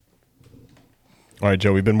All right,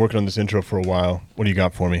 Joe, we've been working on this intro for a while. What do you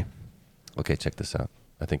got for me? Okay, check this out.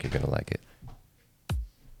 I think you're going to like it.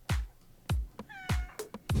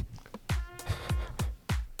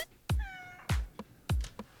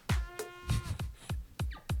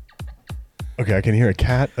 Okay, I can hear a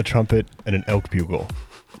cat, a trumpet, and an elk bugle.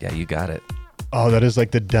 Yeah, you got it. Oh, that is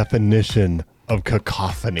like the definition of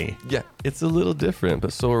cacophony. Yeah, it's a little different,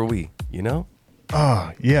 but so are we, you know?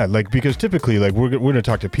 Yeah, like because typically like we're going to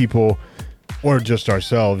talk to people or just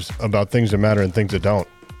ourselves about things that matter and things that don't.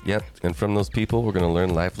 Yep, and from those people, we're going to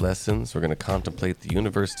learn life lessons. We're going to contemplate the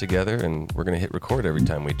universe together, and we're going to hit record every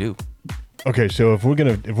time we do. Okay, so if we're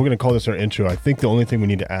gonna call this our intro, I think the only thing we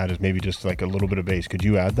need to add is maybe just like a little bit of bass. Could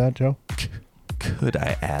you add that, Joe? Could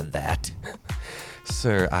I add that?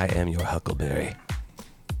 Sir, I am your Huckleberry.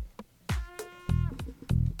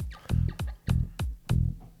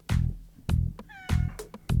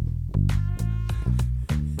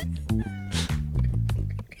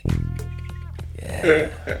 Yeah.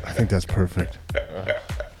 I think that's perfect.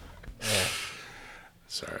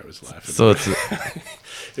 Sorry, I was laughing. So it's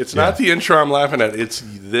It's not the intro I'm laughing at. It's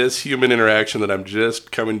this human interaction that I'm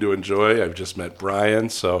just coming to enjoy. I've just met Brian,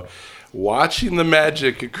 so watching the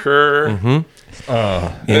magic occur.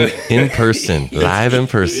 in person, live in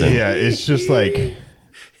person. Yeah, it's just like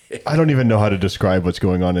I don't even know how to describe what's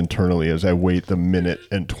going on internally as I wait the minute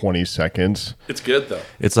and 20 seconds. It's good though.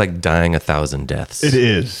 It's like dying 1,000 deaths. It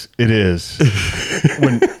is.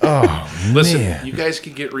 Listen, Man. you guys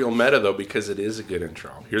can get real meta though because it is a good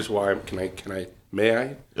intro. Here's why. May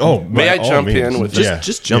I? Oh, May by I all jump means. in with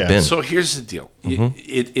Just jump in. So here's the deal.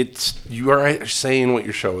 You are saying what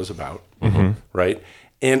your show is about, right?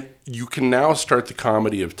 And you can now start the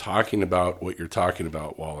comedy of talking about what you're talking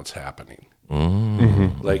about while it's happening.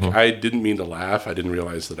 Like I didn't mean to laugh. I didn't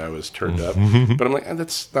realize that I was turned up, but I'm like,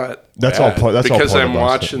 that's not. That's bad. all part- that's all because part I'm of us,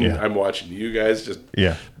 watching. yeah. I'm watching you guys just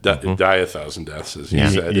die 1,000 deaths, as you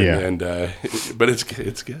said. Yeah. And but it's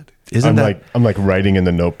good. I'm like writing in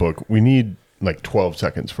the notebook. We need like 12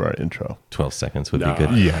 seconds for our intro. 12 seconds would Nah. be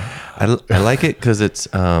good. Yeah. I like it because it's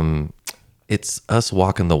us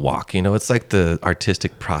walking the walk. You know, it's like the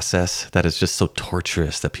artistic process that is just so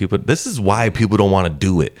torturous that people. This is why people don't want to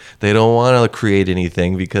do it. They don't want to create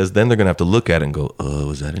anything because then they're gonna have to look at it and go, "Oh,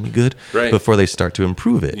 was that any good?" Right. Before they start to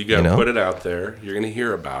improve it. You got to know? put it out there. You're going to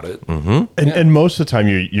hear about it. And most of the time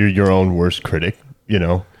you're your own worst critic, you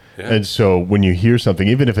know? Yeah. And so when you hear something,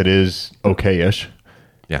 even if it is okay-ish,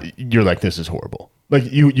 Yeah. you're like, this is horrible. Like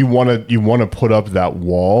you want to put up that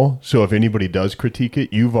wall. So if anybody does critique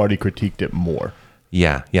it, you've already critiqued it more.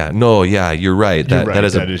 Yeah. No. Yeah. You're right. That right. that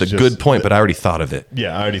is That a is just- good point. But I already thought of it.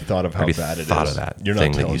 Yeah, I already thought of how already bad it is. thought of that You're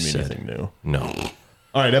thing not that telling you me said. anything new. No.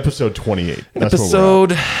 All right, episode 28. That's where we're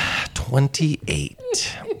at. Episode 28.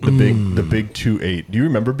 The big 2-8. Do you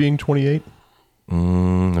remember being 28? Let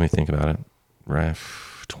me think about it. Right.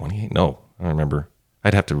 28? No, I don't remember.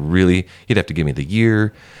 You'd have to give me the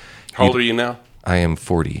year. How old are you now? I am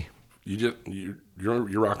 40. You're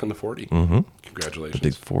rocking the 40. Congratulations.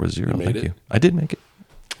 Big 40. made Thank it? you. I did make it.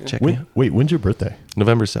 Check me out. Wait, when's your birthday?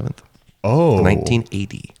 November 7th, Oh,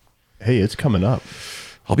 1980. Hey, it's coming up.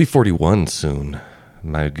 I'll be 41 soon,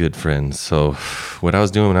 my good friends. So what I was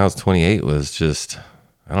doing when I was 28 was just,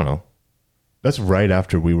 I don't know. That's right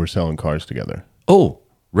after we were selling cars together. Oh,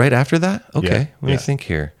 right after that? Okay, Yeah, let me yeah. think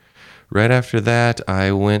here. Right after that,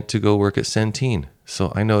 I went to go work at Centene.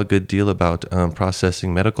 So I know a good deal about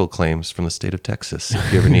processing medical claims from the state of Texas.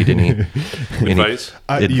 If you ever need any Advice?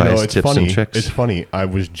 advice, it's tips, funny. and tricks. It's funny. I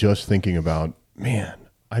was just thinking about, man,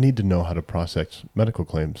 I need to know how to process medical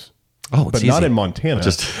claims. Oh, it's But easy. not in Montana.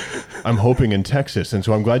 Just I'm hoping in Texas. And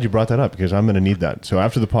so I'm glad you brought that up because I'm going to need that. So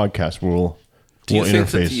after the podcast, we'll Do you think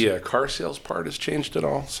interface. that the car sales part has changed at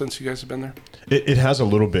all since you guys have been there? It has a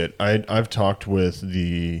little bit. I've talked with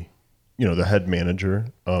the head manager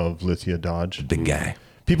of Lithia Dodge. big guy.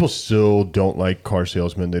 People still don't like car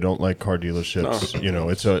salesmen. They don't like car dealerships. No.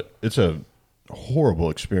 It's a horrible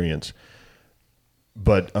experience.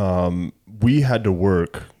 But we had to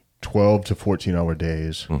work 12 to 14-hour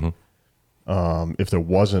days. If there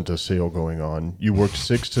wasn't a sale going on, you worked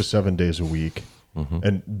 6 to 7 days a week.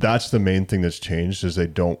 And that's the main thing that's changed is they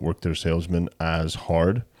don't work their salesmen as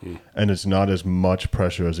hard, and it's not as much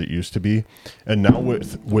pressure as it used to be. And now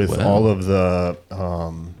with all of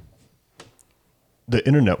the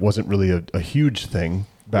internet wasn't really a huge thing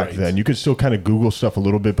back Right. then. You could still kind of Google stuff a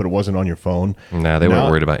little bit, but it wasn't on your phone. Nah, they weren't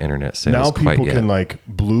worried about internet sales Now quite people yet. can like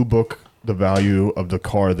blue book the value of the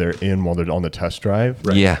car they're in while they're on the test drive.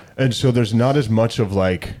 Yeah. And so there's not as much of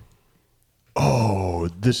like oh,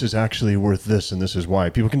 this is actually worth this, and this is why.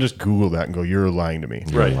 People can just Google that and go, "You're lying to me."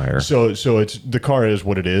 You're a liar. So it's the car is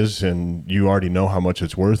what it is, and you already know how much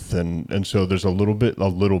it's worth, and so there's a little bit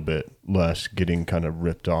less getting kind of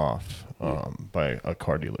ripped off by a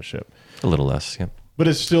car dealership. A little less, yeah. But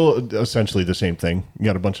it's still essentially the same thing. You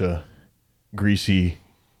got a bunch of greasy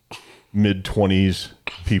mid-20s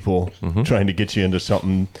people trying to get you into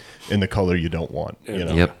something in the color you don't want. You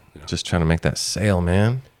know? Yep. Just trying to make that sale,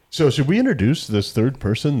 man. So should we introduce this third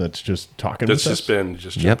person that's just talking That's with just us? been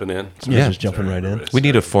jumping in. Yeah. Just jumping right in. We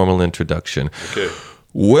need a formal introduction. Okay.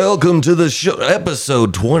 Welcome to the show.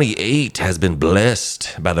 Episode 28 has been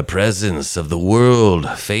blessed by the presence of the world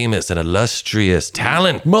famous and illustrious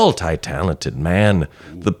multi-talented man.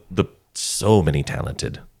 The so many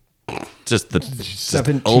talented. Just the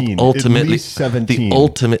 17, ultimately at least 17. the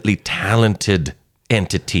ultimately talented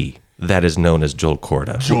entity that is known as Joel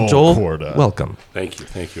Corda. Joel Corda. Welcome. Thank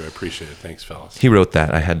you. I appreciate it. Thanks, fellas. He wrote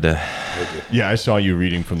that. I had to Yeah, I saw you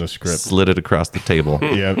reading from the script. slid it across the table.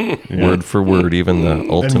 Yeah, Word for word, even the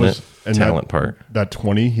ultimate and talent part. That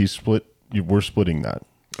 20, he split. We're splitting that.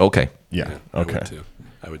 Okay. Yeah. I Okay.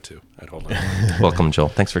 would too. I'd hold on. Welcome, Joel.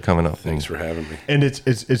 Thanks for coming up. Thanks for having me. And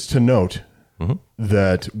it's to note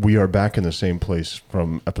that we are back in the same place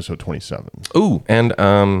from episode 27. Ooh, and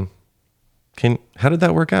how did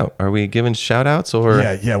that work out? Are we giving shout outs or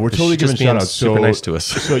Yeah, we're is totally she just giving being shout outs. super nice to us?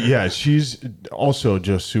 So yeah, she's also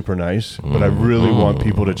just super nice. But I really want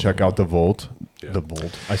people to check out the Vault. Yeah. The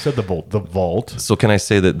Vault. I said the Vault. The Vault. So can I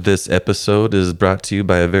say that this episode is brought to you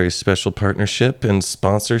by a very special partnership and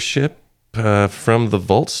sponsorship from the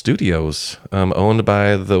Vault Studios, owned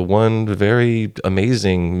by the one very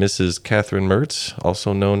amazing Mrs. Catherine Mertz,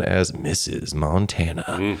 also known as Mrs.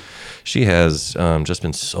 Montana. She has just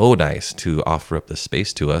been so nice to offer up the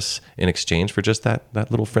space to us in exchange for just that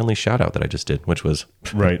little friendly shout out that I just did, which was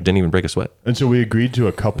Right. didn't even break a sweat. And so we agreed to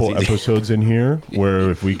a couple episodes in here where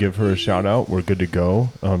if we give her a shout out, we're good to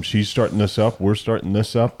go. She's starting this up, we're starting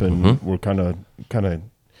this up, and we're kind of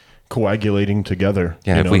coagulating together.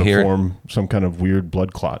 Yeah, if we to hear- form some kind of weird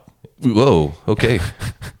blood clot. Whoa, okay.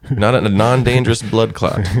 Not a non-dangerous blood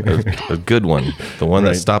clot. A good one. The one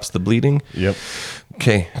that Right. stops the bleeding. Yep.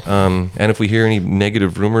 Okay. And if we hear any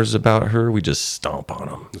negative rumors about her, we just stomp on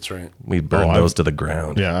them. That's right. We burn Oh, those to the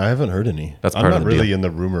ground. Yeah, I haven't heard any. That's I'm part not of the really deal. in the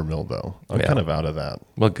rumor mill though. I'm Yeah. kind of out of that.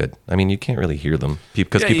 Well, good. I mean, you can't really hear them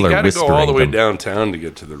because Yeah, people you are got to whispering go all the way them. downtown to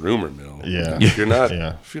get to the rumor mill. Yeah. If you're not,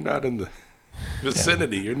 Yeah. if you're not in the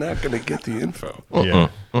vicinity, you're not going to get the info. Yeah.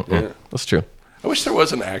 Yeah. That's true. I wish there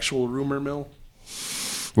was an actual rumor mill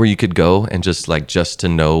Where you could go and just to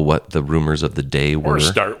know what the rumors of the day were. or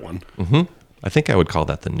start one. I think I would call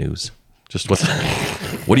that the news. Just what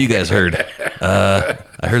have you guys heard? I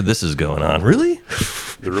heard this is going on. Really?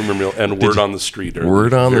 The rumor mill and word on the street are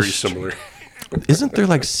Word on the very street. similar. Isn't there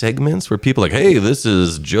like segments where people are like, hey, this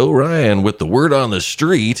is Joe Ryan with the word on the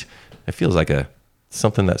street? It feels like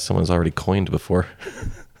something that someone's already coined before.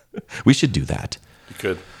 We should do that. You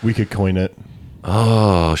could. We could coin it.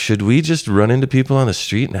 Oh, should we just run into people on the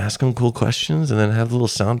street and ask them cool questions and then have little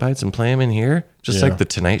sound bites and play them in here? Just Yeah. like the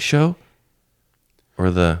Tonight Show? Or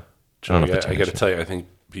the... I don't know if the I Tonight got to Show- tell you, I think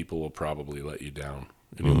people will probably let you down,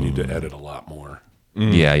 and you'll need to edit a lot more.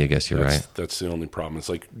 Yeah, I guess you're That's, right. that's the only problem. It's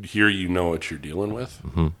like here, you know what you're dealing with.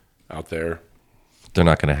 Out there, They're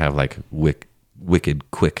not going to have like wicked,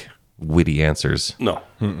 quick, witty answers. no,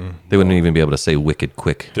 They wouldn't even be able to say wicked,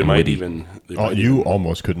 quick, they and might witty. even they Oh, might you even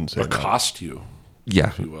almost couldn't say that. accost you, Yeah,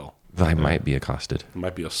 if you will. I might be accosted. It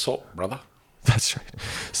might be assault, brother, That's right.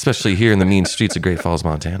 Especially here in the mean streets of Great Falls,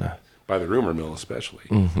 Montana. by the rumor mill, especially.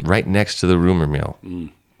 Right next to the rumor mill.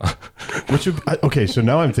 Which would, okay, so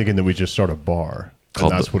now I'm thinking that we just start a bar. And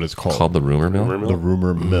that's the- what it's called. Called the rumor mill? Rumor mill? the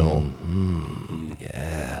rumor mill.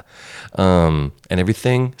 And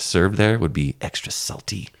everything served there would be extra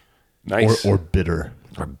salty. Nice. Or bitter.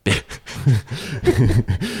 Or bit.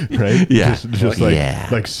 Right? Yeah. Just Yeah.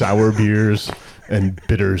 like sour beers and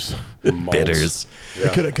bitters. Malts. bitters.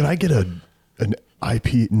 Could I get an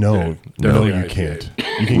IP? No, No. no, you IPA. can't.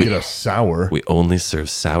 You can get a sour We only serve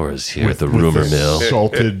sours here at the with rumor the mill.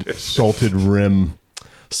 salted rim.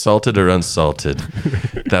 Salted or unsalted?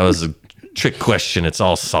 That was a trick question. It's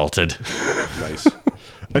all salted. Nice.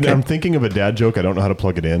 And I'm thinking of a dad joke. I don't know how to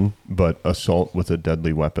plug it in, but assault with a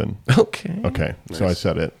deadly weapon. Okay. Okay, so I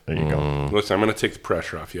said it. There you go. Listen, I'm going to take the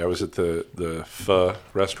pressure off you. I was at the pho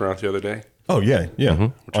restaurant the other day Oh yeah, yeah.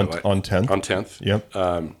 which I On like. on 10th. on 10th. Yep.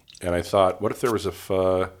 And I thought, what if there was a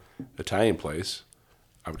pho Italian place?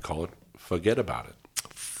 I would call it Forget About It.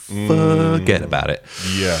 Forget about it.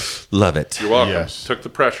 Yeah. Love it. You're welcome. Yes. Took the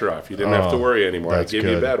pressure off. You didn't have to worry anymore. I that's gave you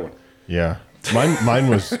a good. bad one. Yeah. Mine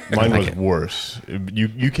was worse.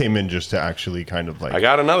 You came in just to actually kind of like. I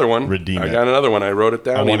got another one. Redeem I it. got another one. I wrote it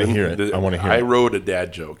down. I want to hear it. I wrote a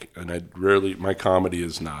dad joke, and my comedy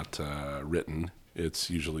is not written. It's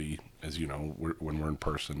usually, as you know, when we're in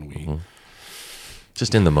person, we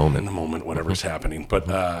Just in the moment. in the moment, whatever's happening. But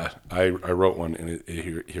I wrote one, and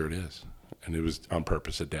here it is, and it was on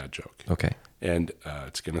purpose a dad joke. Okay. And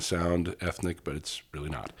it's going to sound ethnic, but it's really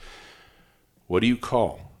not. What do you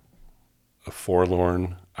call a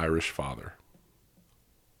forlorn Irish father?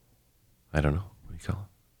 I don't know. What do you call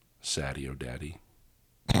Sadio Daddy.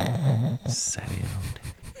 it? Sadio.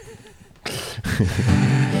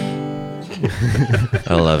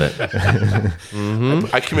 I love it.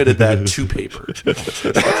 I committed that to paper.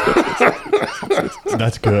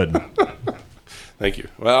 That's good. Thank you.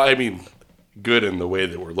 Well, I mean, good in the way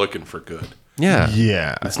that we're looking for good. Yeah.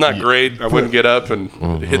 Yeah. It's not great. I wouldn't get up and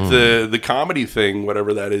hit the comedy thing,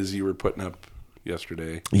 whatever that is you were putting up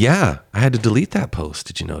yesterday. Yeah. I had to delete that post.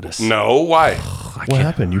 Did you notice? No, why? What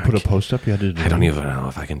happened? You put a post up. You had to. I don't even know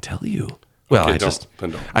if I can tell you. Well, Okay, I don't. just,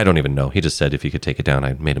 Then don't. I don't even know. He just said if you could take it down.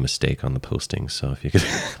 I made a mistake on the posting. So if you could,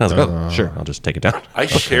 I was like, oh, sure, I'll just take it down. I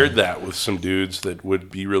shared that with some dudes that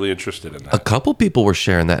would be really interested in A that. couple people were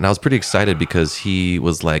sharing that, and I was pretty excited because he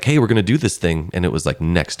was like, hey, we're going to do this thing. And it was like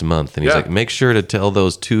next month. And he's Yeah. like, make sure to tell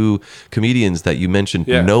those 2 comedians that you mentioned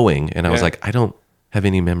Yeah. knowing. And I was Yeah. like, I don't have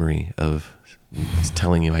any memory of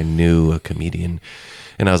telling you I knew a comedian.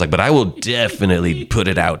 And I was like, but I will definitely put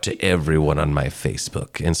it out to everyone on my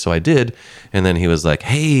Facebook. And so I did. And then he was like,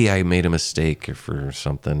 hey, I made a mistake for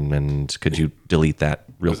something. And could you delete that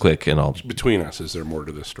real quick? And Between us, is there more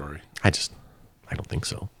to this story? I don't think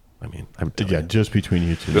so. I mean, Yeah, just between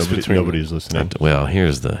you two. Just between Nobody's listening. well,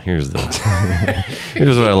 here's what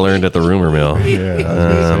I learned at the rumor mill. Yeah, I was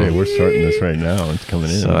gonna say, we're starting this right now. It's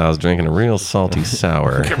coming in. So I was drinking a real salty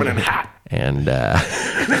sour. Coming in hot. And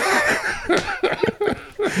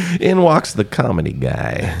in walks the comedy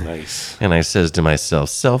guy. Nice. And I says to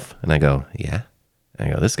myself, and I go, yeah. And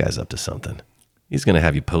I go, this guy's up to something. He's going to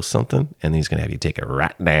have you post something, and he's going to have you take it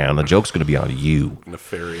right down. The joke's going to be on you.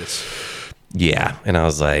 Nefarious. Yeah. And I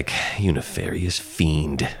was like, you nefarious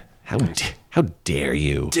fiend. How dare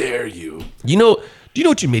you? Dare you? Do you know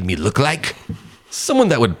what you made me look like? Someone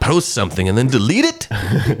that would post something and then delete it?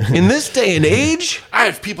 In this day and age? I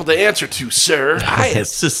have people to answer to, sir.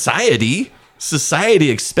 Society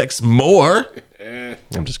expects more.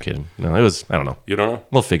 I'm just kidding. No, I don't know. You don't know?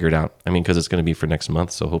 We'll figure it out. I mean, because it's going to be for next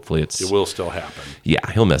month, so hopefully it's... It will still happen. Yeah,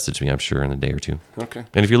 he'll message me, I'm sure, in a day or two. Okay.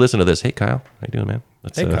 And if you listen to this, hey, Kyle, how you doing, man?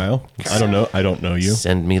 Let's, Hey, Kyle. I don't know you.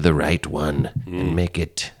 Send me the right one and make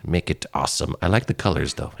it awesome. I like the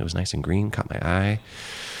colors, though. It was nice and green, caught my eye.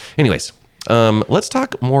 Anyways, let's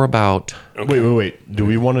talk more about... Wait. Do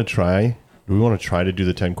we want to try to do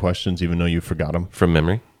the 10 questions even though you forgot them? From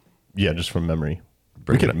memory? Yeah, just from memory.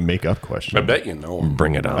 We could make up questions. I bet you know 'em.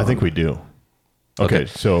 Bring it on. I think we do. Okay,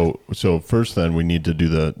 so first then we need to do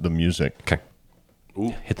the music. Okay.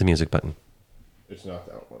 Ooh, Hit the music button. It's not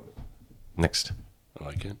that one. Next. I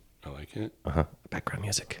like it. Uh-huh. Background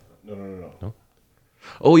music. No.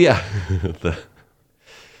 Oh, yeah.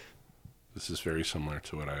 This is very similar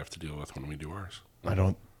to what I have to deal with when we do ours. I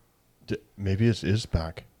don't. Maybe it is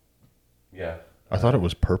back. Yeah. I thought it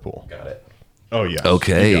was purple. Got it. Oh yeah.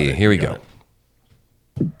 Okay, here we go.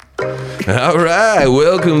 All right,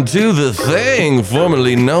 welcome to the thing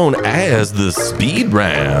formerly known as the speed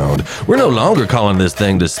round. We're no longer calling this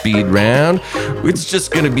thing the speed round. It's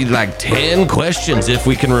just going to be like 10 questions if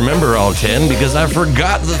we can remember all 10 because I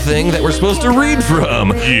forgot the thing that we're supposed to read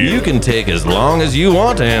from. You can take as long as you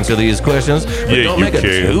want to answer these questions, but don't you make it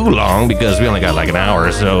can. too long because we only got like an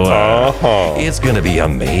hour, so it's going to be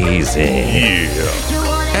amazing.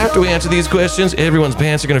 After we answer these questions, everyone's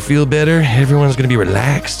pants are going to feel better, everyone's going to be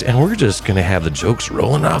relaxed, and we're just going to have the jokes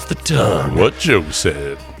rolling off the tongue. What Joe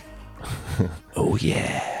said. Oh,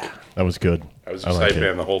 yeah. That was good. I was I just like hype it.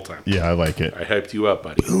 man the whole time. Yeah, I like it. I hyped you up,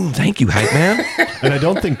 buddy. Ooh, thank you, hype man. And I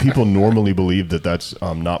don't think people normally believe that that's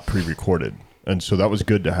not pre-recorded. And so that was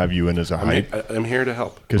good to have you in as a hype I'm here to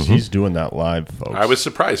help. because he's doing that live, folks. I was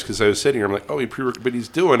surprised because I was sitting here. I'm like, oh, but he's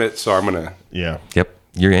doing it, so I'm gonna. Yeah. Yep,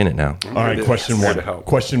 you're in it now. All right, ready. question I'm here one. to help.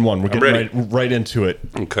 Question one. We're I'm getting right into it.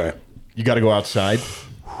 Okay. You got to go outside.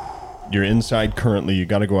 You're inside currently. You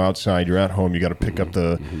got to go outside. You're at home. You got to pick up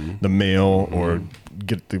the mail or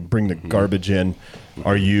bring the garbage in.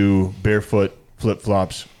 Are you barefoot, flip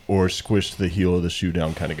flops, or squish the heel of the shoe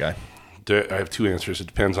down kind of guy? I have two answers. It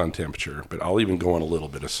depends on temperature, but I'll even go in a little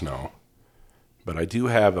bit of snow. But I do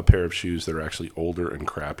have a pair of shoes that are actually older and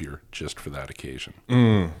crappier just for that occasion.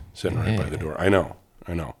 Sitting right by the door. I know.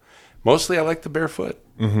 Mostly I like the barefoot.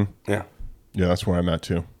 Mm-hmm. Yeah. Yeah, that's where I'm at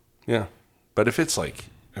too. Yeah. But if it's like,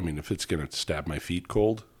 if it's going to stab my feet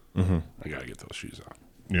cold, I got to get those shoes on.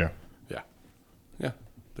 Yeah. Yeah. Yeah.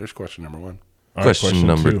 There's question number one. All right, Question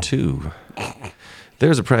number two.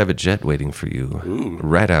 There's a private jet waiting for you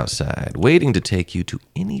right outside, waiting to take you to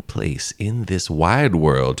any place in this wide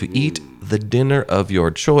world to eat the dinner of your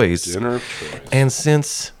choice. Dinner of choice. And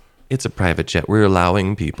since it's a private jet, we're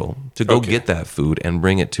allowing people to go get that food and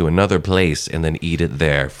bring it to another place and then eat it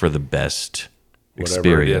there for the best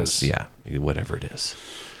experience. Yeah, whatever it is.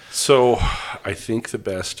 So I think the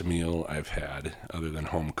best meal I've had, other than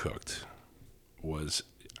home cooked, was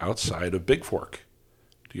outside of Big Fork.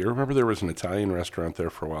 Do you remember there was an Italian restaurant there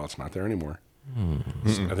for a while? It's not there anymore. I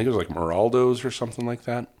think it was like Meraldo's or something like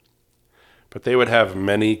that. But they would have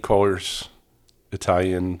many course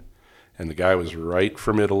Italian, and the guy was right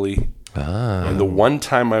from Italy. And the one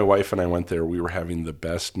time my wife and I went there, we were having the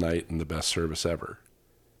best night and the best service ever.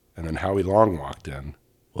 And then Howie Long walked in.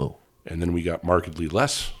 Whoa. And then we got markedly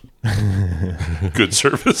less good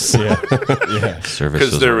service. Service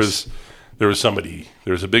Because there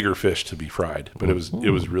was a bigger fish to be fried, but it was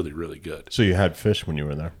really, really good. So you had fish when you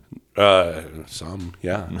were there? Some,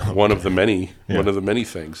 yeah. One of the many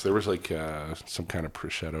things. There was like some kind of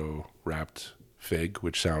prosciutto wrapped fig,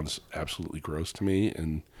 which sounds absolutely gross to me.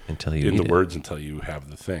 And until you eat words until you have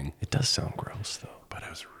the thing. It does sound gross, though. But it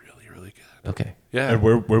was really, really good. Okay. Yeah. And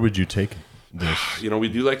where would you take this? We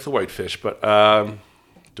do like the whitefish, but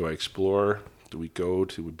do I explore? Do we go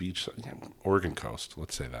to a beach? Oregon coast,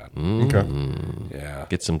 let's say that. Okay. Yeah.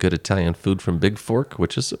 Get some good Italian food from Big Fork,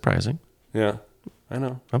 which is surprising. Yeah. I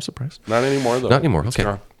know. I'm surprised. Not anymore, though. Not anymore. It's Okay.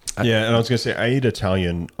 gone. Yeah, and I was going to say, I ate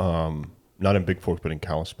Italian, not in Big Fork, but in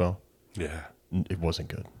Kalispell. Yeah. It wasn't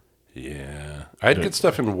good. Yeah. I had good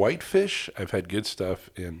stuff in whitefish. I've had good stuff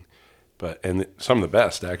in, and some of the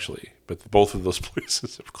best, actually. But both of those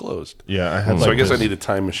places have closed. Yeah, I had So I guess I need a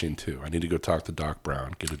time machine, too. I need to go talk to Doc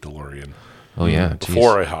Brown, get a DeLorean. Oh, yeah.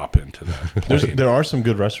 Before I hop into that. There are some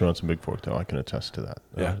good restaurants in Big Fork, though. I can attest to that.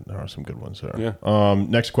 Yeah. There are some good ones there. Yeah.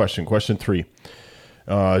 Next question. Question 3.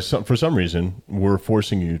 For some reason, we're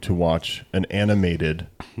forcing you to watch an animated,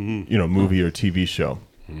 movie or TV show.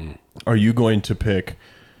 Are you going to pick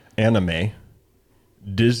anime,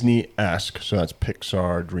 Disney-esque, so that's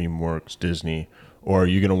Pixar, DreamWorks, Disney, or are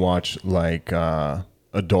you going to watch like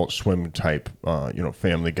Adult Swim type,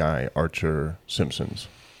 Family Guy, Archer, Simpsons?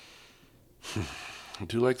 I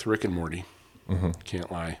do like the Rick and Morty.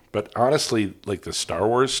 Can't lie. But honestly, like the Star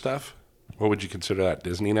Wars stuff, what would you consider that?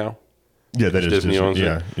 Disney now? Yeah, that is Disney owns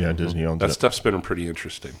it? Yeah, Disney owns That it. stuff's been pretty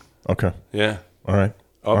interesting. Okay. Yeah. All right.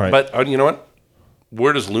 Oh, All right. But you know what?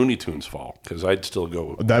 Where does Looney Tunes fall? Because I'd still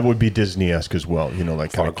go That would be Disney-esque as well,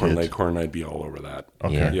 like kind of Foghorn kids. Leghorn. I'd be all over that.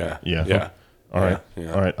 Okay. Yeah. All right.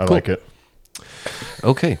 Yeah. All right. I like it.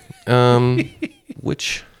 Okay.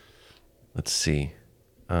 Let's see.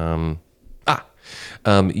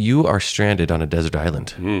 You are stranded on a desert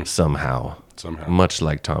island somehow. Much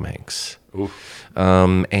like Tom Hanks. Oof.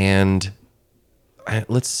 And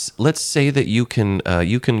let's say that you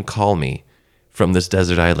can call me from this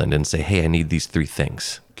desert island and say, hey, I need these 3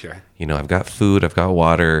 things. Okay. I've got food, I've got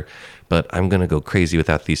water, but I'm going to go crazy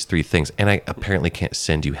without these 3 things. And I apparently can't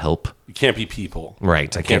send you help. You can't be people.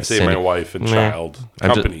 Right. I can't save send my you- wife and Nah. child.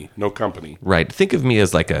 I'm Company. No company. Right. Think of me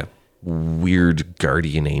as like a weird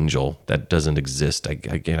guardian angel that doesn't exist. I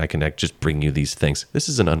can just bring you these things. This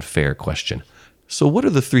is an unfair question. So what are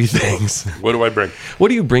the 3 things? What do I bring? What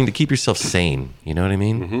do you bring to keep yourself sane? You know what I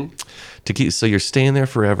mean? So you're staying there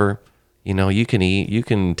forever. You can eat, you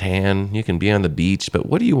can tan, you can be on the beach, but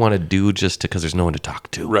what do you want to do just because there's no one to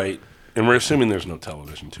talk to? Right. And we're assuming there's no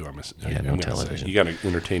television, too. I'm no gonna television. say. You got to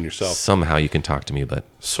entertain yourself. Somehow you can talk to me, but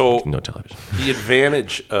So no television. the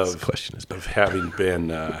advantage of question is of having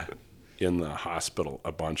been in the hospital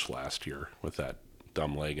a bunch last year with that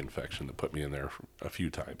dumb leg infection that put me in there a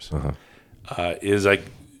few times is I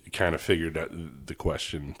kind of figured out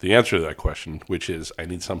the answer to that question, which is I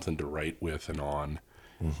need something to write with and on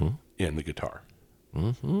in the guitar.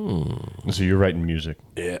 So you're writing music.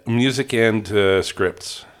 Yeah, music and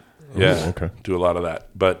scripts. Yeah, okay. Do a lot of that.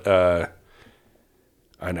 But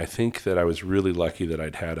and I think that I was really lucky that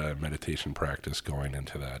I'd had a meditation practice going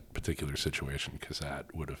into that particular situation because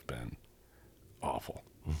that would have been awful.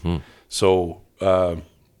 So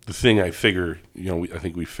the thing I figure, I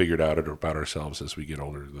think we figured out about ourselves as we get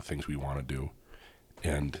older, the things we want to do,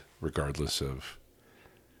 and regardless of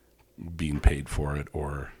being paid for it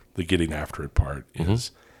or the getting after it part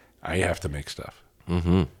is I have to make stuff.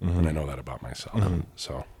 And I know that about myself.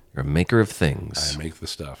 So You're a maker of things. I make the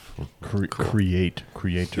stuff. Creator.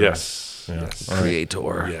 Yes. Yeah. Yes. All right.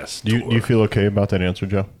 Creator. Yes. Do you feel okay about that answer,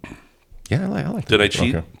 Joe? Yeah, I like Did that. I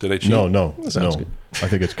cheat? Okay. Did I cheat? No. sounds good. I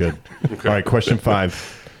think it's good. All right, question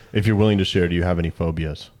 5. If you're willing to share, do you have any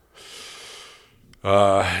phobias?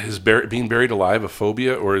 Is being buried alive a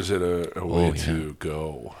phobia, or is it a way to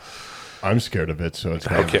go? I'm scared of it, so it's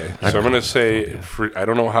Okay, so I'm going to say, I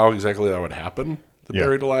don't know how exactly that would happen, the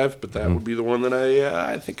buried alive, but that would be the one that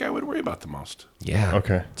I think I would worry about the most. Yeah.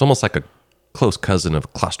 Okay. It's almost like a close cousin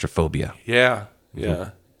of claustrophobia. Yeah.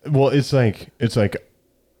 Well, it's like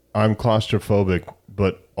I'm claustrophobic,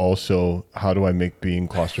 but also how do I make being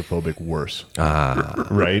claustrophobic worse?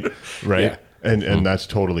 Right. Yeah. And that's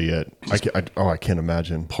totally it. I can't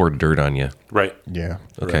imagine. Pour dirt on you. Right. Yeah.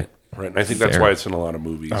 Okay. Right. And I think that's Fair. why it's in a lot of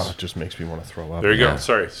movies. Oh, it just makes me want to throw up. There you go.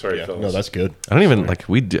 Sorry, Yeah. fellas. No, that's good. I don't even like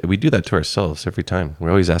we do that to ourselves every time. We're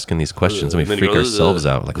always asking these questions and we And then freak you go, ourselves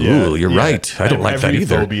out. Like, Yeah, ooh, you're yeah. right. I don't like that Every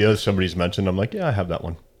either. phobia somebody's mentioned, I'm like, yeah, I have that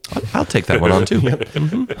one. I'll take that one on too.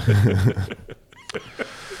 Mhm.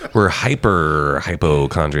 We're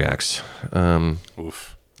hypochondriacs.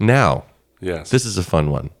 Oof. Now, Yes. this is a fun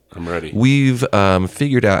one. I'm ready. We've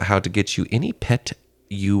figured out how to get you any pet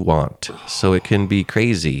you want. So it can be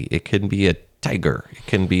crazy. It can be a tiger. It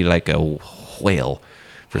can be like a whale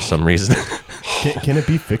for some reason. Can it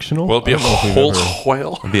be fictional? Well, it'd be I a don't know if we've whole ever-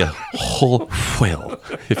 whale. Be a whole whale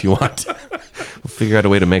if you want. We'll figure out a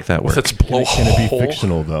way to make that work. That's blow Can it be hole.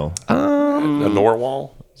 fictional though? A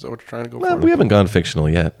narwhal? Is that what you're trying to go Well, for? we haven't gone fictional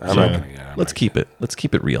yet. I'm so not gonna- yeah, I'm let's not keep it. Let's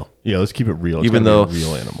keep it real. Yeah, let's keep it real. It's Even gotta though, be a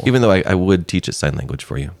real animal. even though I would teach it sign language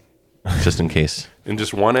for you, just in case. In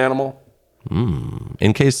just one animal?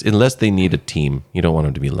 In case, unless they need a team, you don't want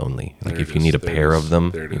them to be lonely. Like There if it you is. need a There it pair is. of them,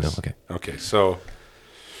 There it you know. is. Okay. Okay, so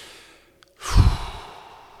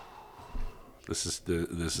this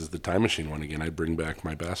is the time machine one again. I bring back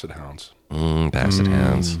my basset hounds. Basset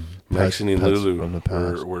hounds. Maxine and pets Lulu from the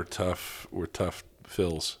past. were tough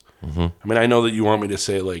fills. I mean, I know that you want me to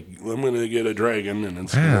say like I'm going to get a dragon and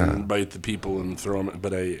it's going to bite the people and throw them,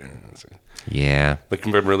 but Yeah. like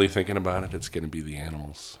if I'm really thinking about it, it's going to be the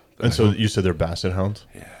animals. And so you said they're basset hounds?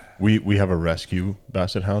 Yeah, We have a rescue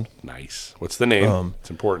basset hound, nice. What's the name?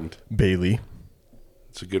 It's important. Bailey.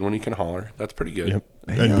 It's a good one. You can holler. That's pretty good. Yep.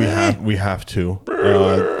 And we have to.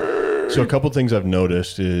 So a couple things I've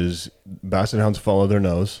noticed is basset hounds follow their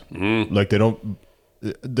nose. Like they don't.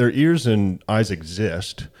 Their ears and eyes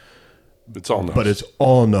exist, It's all nose. but it's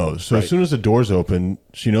all nose. So Right. as soon as the door's open,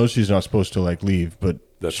 she knows she's not supposed to like leave, but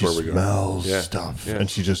That's she where we go. smells Yeah. stuff, Yeah. and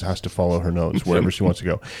she just has to follow her nose wherever she wants to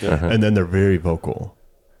go. And then they're very vocal.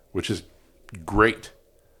 which is great.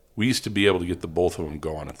 We used to be able to get the both of them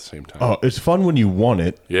going at the same time. Oh, it's fun when you want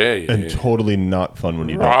it, yeah, and yeah. totally not fun when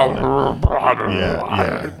you don't want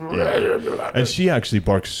it. Yeah. And she actually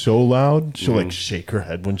barks so loud, she'll like shake her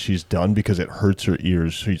head when she's done because it hurts her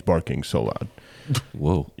ears. She's barking so loud.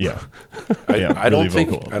 Whoa. Yeah. I really don't think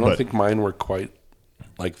vocal, I don't but- think mine were quite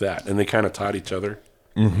like that, and they kind of taught each other.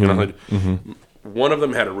 Mm-hmm. You know, like, one of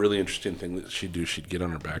them had a really interesting thing that she'd do. She'd get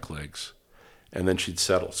on her back legs, and then she'd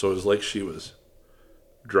settle. So it was like she was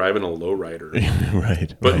driving a lowrider,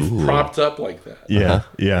 Right. but propped up like that. Yeah.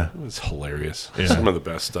 Yeah. It was hilarious. Some of the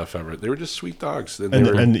best stuff ever. They were just sweet dogs. They And,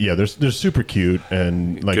 were, and yeah, they're super cute,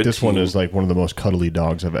 and like Good this one team. is like one of the most cuddly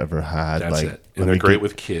dogs I've ever had. that's like, it. when And they're they great get-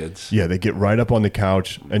 with kids. Yeah, they get right up on the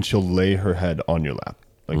couch, and she'll lay her head on your lap,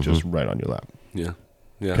 like just right on your lap. Yeah.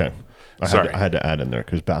 Yeah. Okay. Sorry. I had to add in there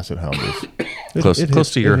because Basset Hound is Close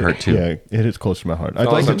hits- to your it heart, hits- too. Yeah, it hits close to my heart. I'd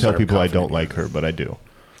Oh, like to I'm tell sorry, people I confident. don't like her, but I do.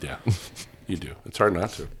 Yeah. You do. It's hard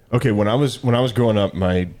not to. Okay, when I was growing up,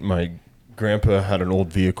 my grandpa had an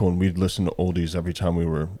old vehicle, and we'd listen to oldies every time we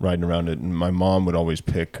were riding around it. And my mom would always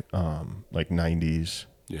pick like '90s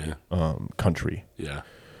Yeah. country. Yeah.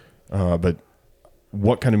 But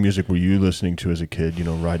what kind of music were you listening to as a kid? You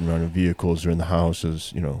know, riding around in vehicles or in the house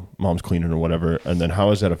as mom's cleaning or whatever. And then how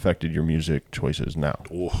has that affected your music choices now?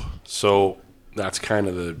 Oh, so that's kind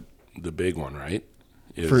of the big one, right?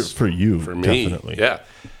 Is- For you, for me, definitely. yeah.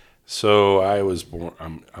 So I was born.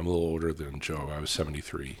 I'm a little older than Joe. I was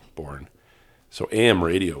 73 born. So AM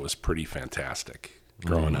radio was pretty fantastic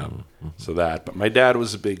growing up. So that, but my dad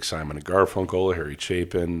was a big Simon and Garfunkel, Harry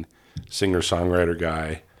Chapin, singer-songwriter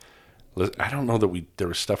guy. I don't know that there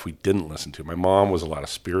was stuff we didn't listen to. My mom was a lot of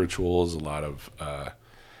spirituals, a lot of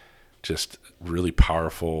just really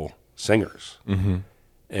powerful singers.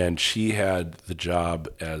 And she had the job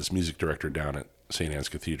as music director down at St. Anne's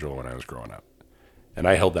Cathedral when I was growing up. And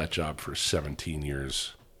I held that job for 17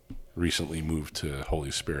 years, recently moved to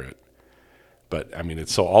Holy Spirit. But I mean,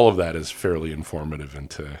 so all of that is fairly informative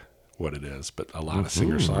into what it is. But a lot of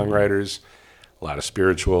singer-songwriters, a lot of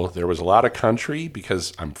spiritual. There was a lot of country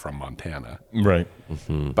because I'm from Montana. Right.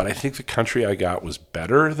 But I think the country I got was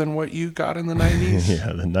better than what you got in the 90s.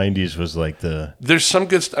 Yeah, the 90s was like the... There's some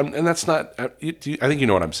good stuff, and that's not... I think you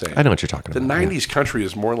know what I'm saying. I know what you're talking The about. 90s country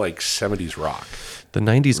is more like 70s rock. The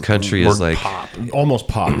 90s country is like... Pop. Almost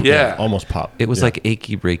pop. Yeah. Almost pop. It was Yeah. like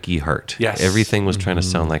achy breaky heart. Yes. Everything was trying to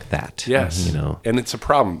sound like that. Yes. You know. And it's a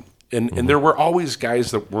problem. And there were always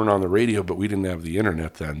guys that weren't on the radio, but we didn't have the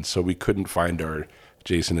internet then, so we couldn't find our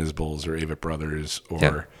Jason Isbells or Avett Brothers or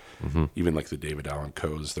Yeah. even like the David Allen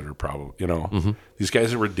Coes that are probably, these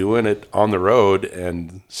guys that were doing it on the road,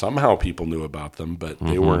 and somehow people knew about them, but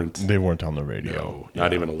they weren't. They weren't on the radio. No,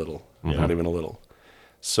 not even a little. Not even a little.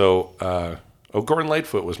 So, Gordon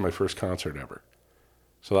Lightfoot was my first concert ever.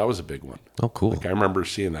 So that was a big one. Oh, cool. Like I remember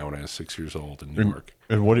seeing that when I was 6 years old in New York.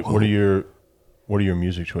 And what are your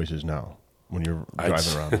music choices now when you're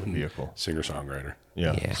driving around with a vehicle? Singer-songwriter.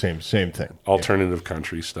 Yeah. Same thing. Alternative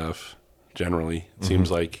country stuff, generally. It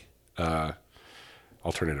seems like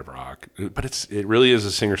alternative rock. But it really is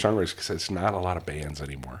a singer-songwriter because it's not a lot of bands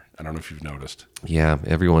anymore. I don't know if you've noticed. Yeah,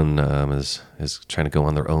 everyone is trying to go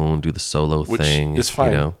on their own, do the solo Which thing. is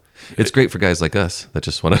fine. You know? It's great for guys like us that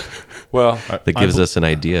just want to... Well, that gives us an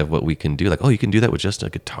idea of what we can do. Like, oh, you can do that with just a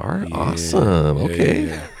guitar? Awesome.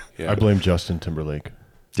 Okay. Yeah. I blame Justin Timberlake.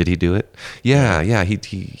 Did he do it? Yeah.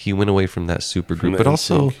 He went away from that super group, but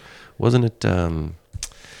also NSYNC. wasn't it?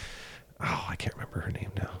 I can't remember her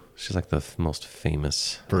name now. She's like the most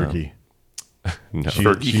famous. Fergie. No,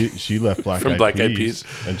 She left Black From Eyed Black Eyed Peas,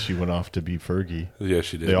 Peas. and she went off to be Fergie. Yeah,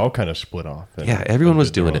 she did. They all kind of split off. yeah, everyone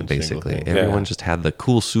was did their doing own it single basically. thing. Everyone just had the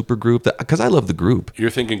cool super group. Because I love the group.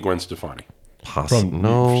 You're thinking Gwen Stefani.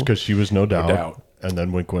 No, because she was no doubt, Doubt. and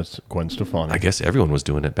then went Gwen Stefani. I guess everyone was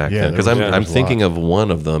doing it back Yeah, then. Because there I'm was a thinking lot. of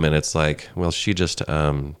one of them, and it's like, well, she just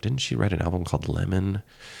didn't she write an album called Lemon?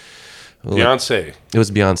 Beyonce. It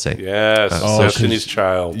was Beyonce. Yes. Destiny's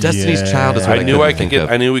Child. Destiny's Yeah. Child is what I knew I could think get.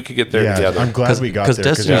 of. I knew we could get there Yeah, together. I'm glad we got there.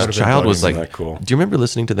 Because Destiny's Child was like, Isn't that cool? do you remember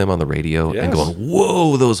listening to them on the radio and Yes. going,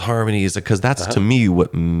 whoa, those harmonies? Because that's to me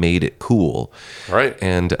what made it cool. Right.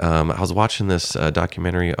 And I was watching this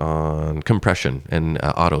documentary on compression and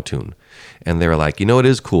auto-tune. And they were like, you know, it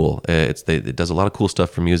is cool. It does a lot of cool stuff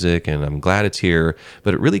for music, and I'm glad it's here.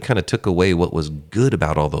 But it really kind of took away what was good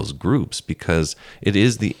about all those groups, because it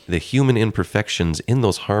is the human imperfections in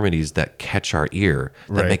those harmonies that catch our ear,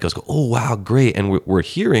 that Right. make us go, oh, wow, great. And we're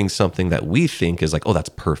hearing something that we think is like, oh, that's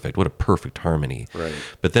perfect. What a perfect harmony. Right.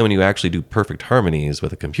 But then when you actually do perfect harmonies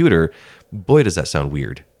with a computer, boy, does that sound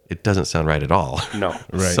weird. It doesn't sound right at all. No.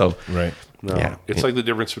 Right. So, right. No. Yeah. It's like the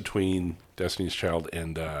difference between Destiny's Child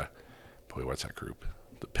and boy, what's that group?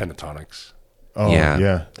 The Pentatonics. Oh yeah.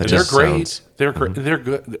 yeah. That They're just great. sounds They're great. They're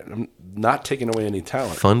good. I'm not taking away any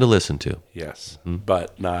talent. fun to listen to. Yes,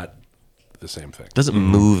 but not the same thing. Doesn't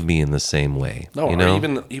move me in the same way. No, you or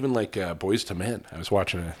know? even like Boys to Men. I was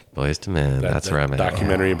watching a Boys to Men. That's where I'm at.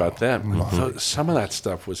 documentary about them. So some of that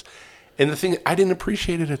stuff was, and the thing I didn't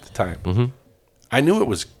appreciate it at the time. I knew it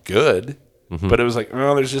was good, but it was like,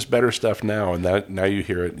 oh, there's just better stuff now, and that now you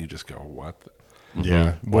hear it and you just go, what?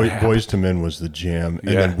 Yeah, Boys to Men was the jam,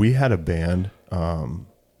 and Yeah. then we had a band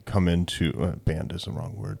come into band is the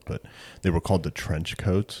wrong word, but they were called the Trench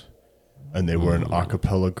Coats, and they were an a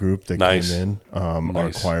cappella group that Nice. came in. Our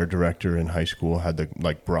Nice. choir director in high school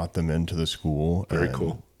brought them into the school. Very and,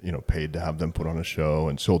 cool. You know, paid to have them put on a show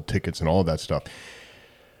and sold tickets and all of that stuff.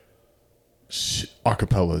 A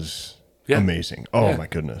cappella's Yeah. amazing. Oh Yeah. my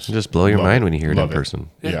goodness, You just blow your Love mind when you hear it in Love person.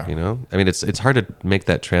 Yeah. You know? I mean, it's hard to make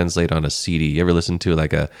that translate on a CD. You ever listen to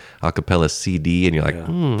like a cappella CD and you're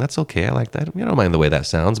like, that's okay. I like that. I don't mind the way that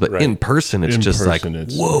sounds. But Right. in person, it's In just person, like,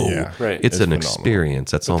 it's- whoa. yeah. Right. It's It's an phenomenal.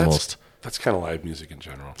 experience. That's But almost, that's kind of live music in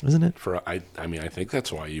general, isn't it? I mean, I think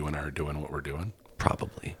that's why you and I are doing what we're doing.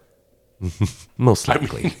 Probably. Most I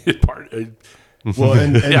likely. mean, Well,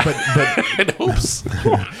 and it hopes.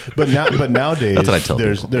 but nowadays That's what I tell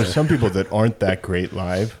there's people. some people that aren't that great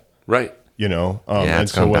live. Right. You know, Yeah, and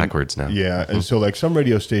it's gone when- backwards now. Yeah, and so like some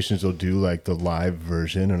radio stations will do like the live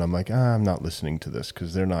version, and I'm like, I'm not listening to this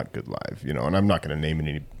because they're not good live, you know. And I'm not going to name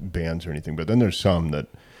any bands or anything, but then there's some that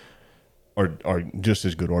are just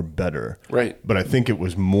as good or better. Right. But I think it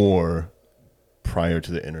was more prior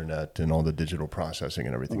to the internet and all the digital processing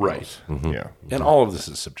and everything Right. else. Mm-hmm. Yeah. And all of this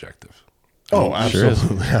is subjective. Oh, Sure is.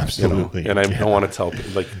 absolutely, absolutely. And I don't want to tell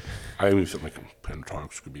people, like, I even feel like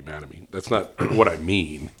Pentatonics could be mad at me. That's not what I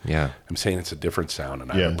mean. Yeah. I'm saying it's a different sound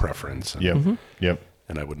and I have Yeah. a preference. And, Yep. Yep.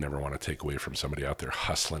 and I would never want to take away from somebody out there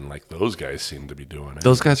hustling like those guys seem to be doing it.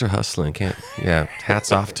 Those guys are hustling.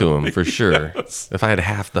 Hats off to them for sure. If I had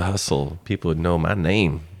half the hustle, people would know my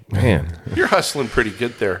name. Man, You're hustling pretty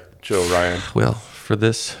good there, Joe Ryan. well,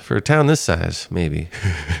 for a town this size, maybe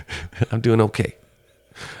I'm doing okay.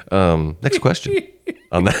 Next question.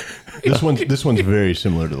 On that This one's very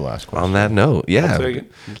similar to the last question. on that note, yeah. take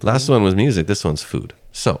it. Last one was music. This one's food.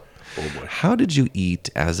 So, Oh, boy. how did you eat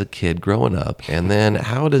as a kid growing up, and then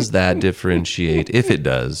how does that differentiate, if it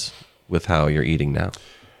does, with how you're eating now?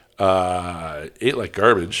 Ate like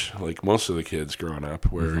garbage, like most of the kids growing up,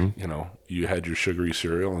 where you had your sugary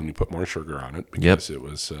cereal and you put more sugar on it because it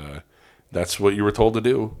was that's what you were told to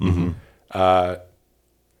do. A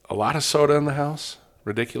lot of soda in the house,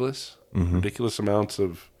 ridiculous amounts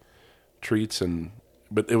of treats,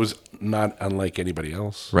 but it was not unlike anybody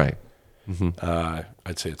else. Right.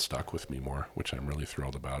 I'd say it stuck with me more, which I'm really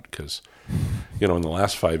thrilled about because, in the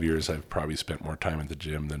last 5 years, I've probably spent more time at the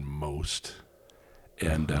gym than most.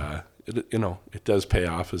 And, it does pay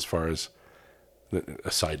off as far as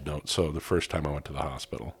a side note. So the first time I went to the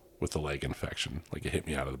hospital with the leg infection, like it hit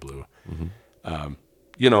me out of the blue, and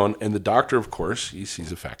the doctor, of course, he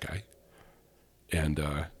sees a fat guy and,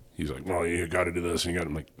 he's like, well, you got to do this. And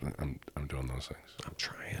I'm like, I'm doing those things. I'm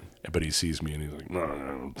trying. But he sees me and he's like, no, I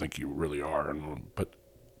don't think you really are. But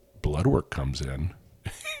blood work comes in.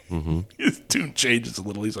 His tune changes a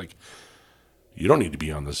little. He's like, you don't need to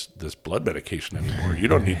be on this blood medication anymore. You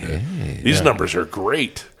don't need to. These numbers are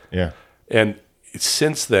great. Yeah. And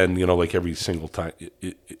since then, like every single time,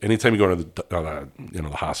 anytime you go to the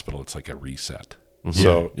hospital, it's like a reset.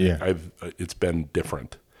 So it's been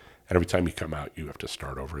different. And every time you come out, you have to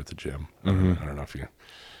start over at the gym. I don't know if you.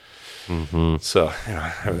 So,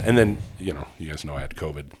 and then, you guys know I had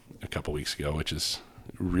COVID a couple weeks ago, which is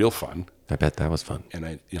real fun. I bet that was fun.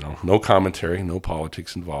 And no commentary, no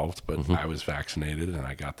politics involved, but I was vaccinated and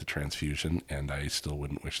I got the transfusion, and I still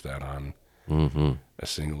wouldn't wish that on a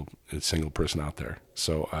single person out there.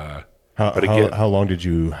 So, how long did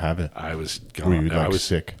you have it? I was gone. Were you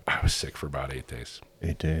sick? I was sick for about 8 days.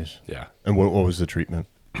 8 days. Yeah. And what was the treatment?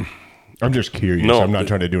 I'm just curious. No, I'm not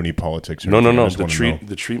trying to do any politics. No. I just The wanna know.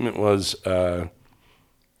 the treatment was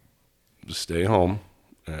stay home,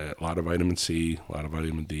 a lot of vitamin C, a lot of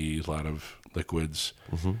vitamin D, a lot of liquids,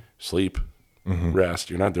 sleep, rest.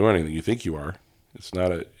 You're not doing anything. You think you are. It's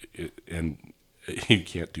not and you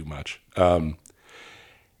can't do much.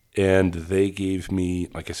 And they gave me,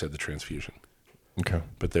 like I said, the transfusion. Okay.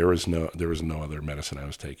 But there was no other medicine I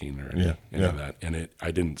was taking or any of that. And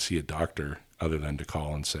I didn't see a doctor other than to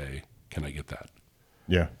call and say, "Can I get that?"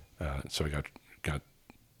 Yeah. So I got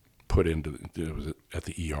put into it was at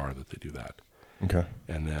the ER that they do that. Okay.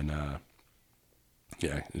 And then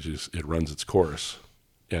it runs its course,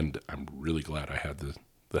 and I'm really glad I had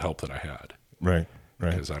the help that I had. Right.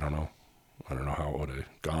 Because I don't know how it would have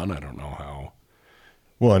gone. I don't know how.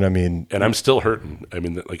 Well, and I mean, And I'm still hurting. I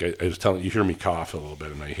mean, like I was telling you, hear me cough a little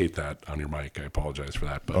bit, and I hate that on your mic. I apologize for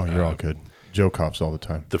that. But you're all good. Joe coughs all the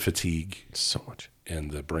time. The fatigue So much.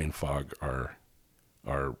 and the brain fog are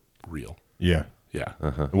real. Yeah. Yeah.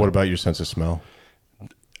 And what about your sense of smell?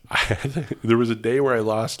 There was a day where I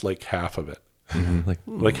lost like half of it,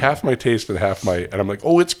 like half my taste and and I'm like,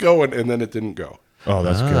 oh, it's going, and then it didn't go. Oh,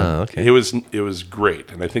 that's good. Okay. It was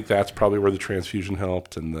great, and I think that's probably where the transfusion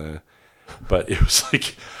helped, but it was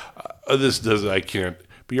like I can't.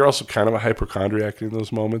 But you're also kind of a hypochondriac in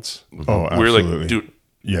those moments. Oh, We're absolutely. like, dude,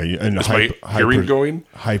 Yeah, and is my hearing going?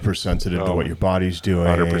 Hypersensitive to what your body's doing.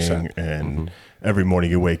 100%. And every morning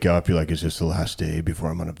you wake up, you're like, "Is this the last day before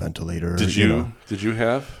I'm on a ventilator?" Did you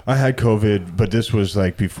have? I had COVID, but this was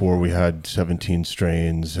like before we had 17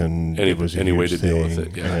 strains, and it was any way huge to deal with thing.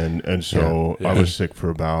 it, yeah. And so Yeah. I was sick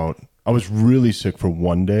for I was really sick for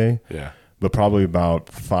one day. Yeah. But probably about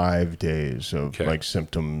 5 days of Okay. like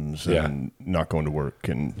symptoms Yeah. and not going to work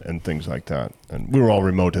and things like that. And we were all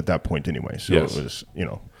remote at that point anyway. So Yes. it was,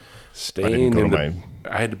 Staying go in to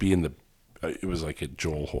I had to be in the. It was like a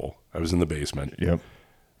Joel hole. I was in the basement. yep.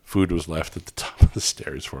 Food was left at the top of the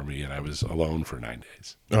stairs for me, and I was alone for 9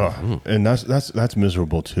 days. Oh, and that's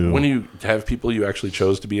miserable too. When you have people you actually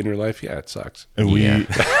chose to be in your life, yeah, it sucks. and Yeah.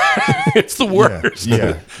 It's the worst.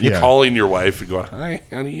 yeah, You're yeah. calling your wife and going, "Hi,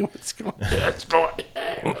 honey, what's going on?" What's going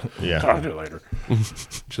on? Yeah. Talk to you later.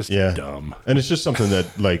 Just Yeah. dumb. And it's just something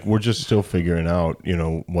that like we're just still figuring out,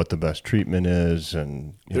 what the best treatment is,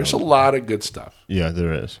 and There's a lot of good stuff. yeah,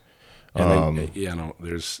 there is. And then,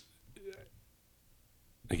 there's,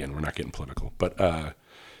 again, we're not getting political, but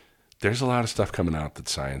there's a lot of stuff coming out that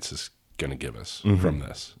science is going to give us from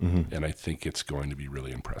this. And I think it's going to be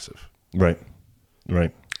really impressive. Right.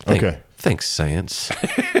 Okay. Thanks, science.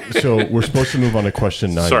 So we're supposed to move on to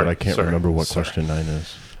question 9, Sorry, but I can't sorry, remember what sorry. question 9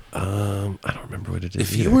 is. I don't remember what it is.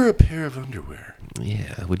 If you were a pair of underwear.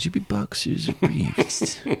 Yeah, would you be boxers or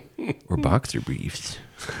briefs? Or boxer briefs?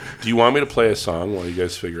 Do you want me to play a song while you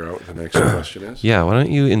guys figure out what the next question is? Yeah, why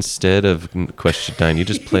don't you, instead of question 9, you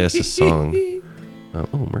just play us a song.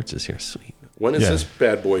 Oh, Mertz is here. Sweet. When is this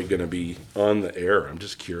bad boy going to be on the air? I'm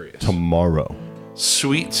just curious. Tomorrow.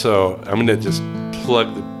 Sweet. So I'm going to just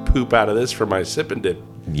plug the poop out of this for my sip and dip.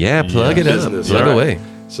 Yeah, plug it up. Business. Plug All right. away.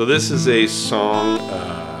 So this is a song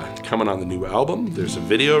coming on the new album. There's a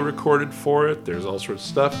video recorded for it. There's all sorts of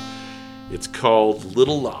stuff. It's called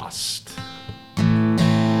Little Lost.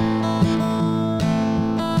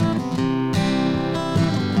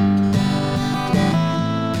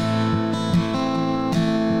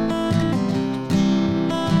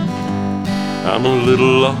 I'm a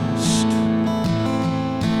little lost,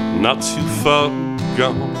 not too far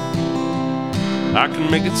gone. I can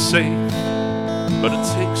make it safe, but it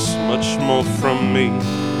takes much more from me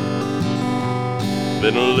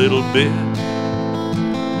than a little bit.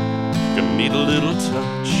 Gonna need a little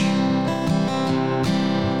touch.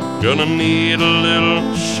 Gonna need a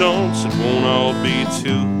little chance. It won't all be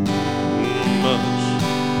too much.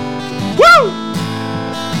 Woo!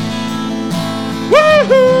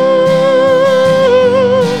 Woo-hoo!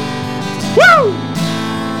 Woo!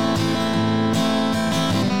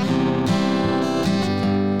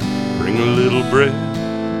 Bring a little bread,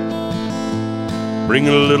 bring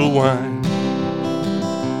a little wine.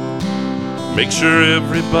 Make sure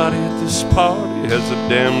everybody at this party has a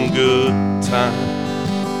damn good time.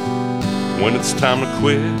 When it's time to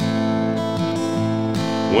quit,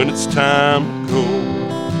 when it's time to go,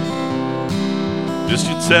 just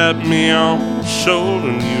you tap me on the shoulder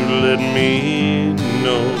and you let me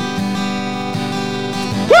know.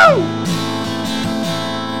 Woo!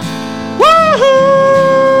 Woo-hoo!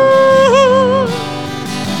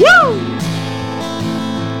 Woo!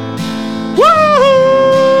 Woo!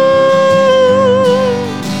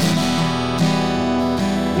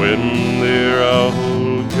 When they're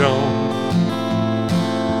all gone,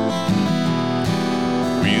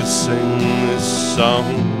 will you sing this song?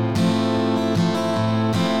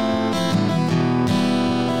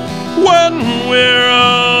 When we're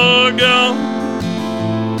all gone,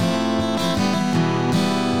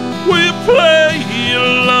 will you play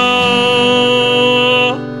along?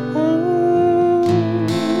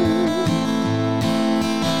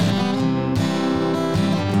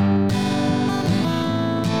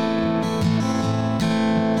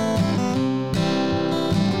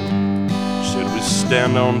 Should we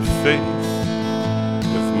stand on faith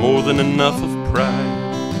with more than enough of pride?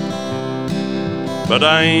 But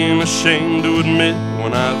I ain't ashamed to admit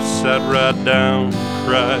when I've sat right down and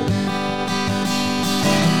cried.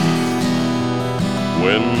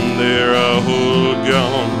 When they're all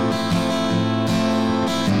gone,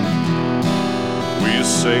 will you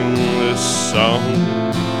sing this song?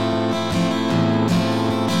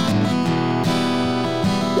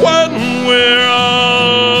 When we're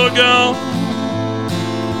all gone,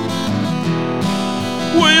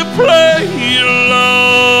 will you play along?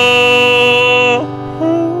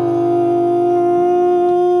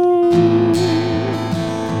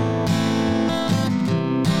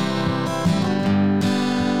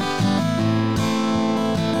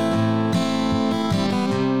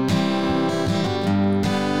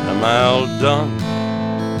 Am I all done?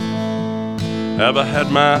 Have I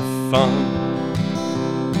had my fun?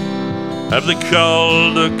 Have they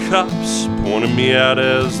called the cops, pointing me out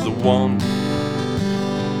as the one?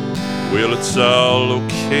 Well, it's all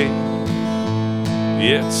okay.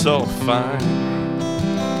 Yeah, it's all fine.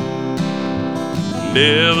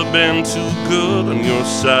 Never been too good on your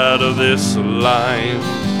side of this line.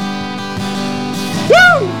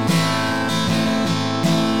 Woo!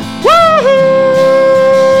 Woo-hoo!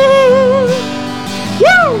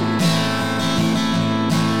 Woo!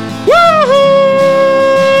 Woo-hoo!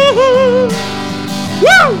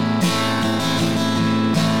 Woo!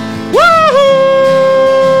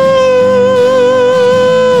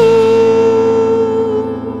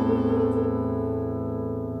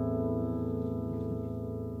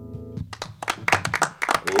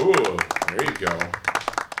 Ooh, there you go.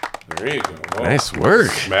 There you go. Oh, Nice work.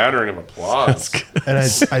 Smattering of applause. And I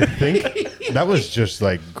think that was just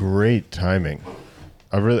like great timing.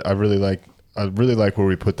 I really like where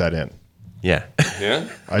we put that in. Yeah. Yeah?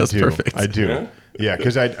 That's perfect. I do. Yeah? Yeah,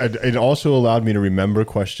 because it also allowed me to remember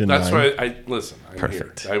question That's 9. why listen. I'm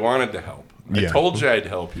Perfect. here. I wanted to help. I Yeah. told you I'd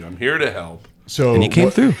help you. I'm here to help. So And you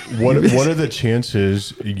came through. What are the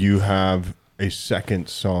chances you have a second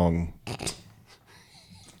song?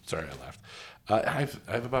 Sorry, I laughed. I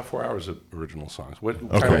have about 4 hours of original songs. What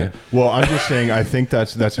Okay. kind of- Well, I'm just saying. I think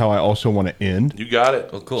that's how I also want to end. you got it.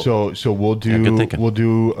 Oh, cool. So we'll Yeah, do good thinking.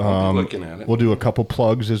 looking at it. we'll do a couple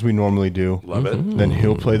plugs as we normally do. Love it. Then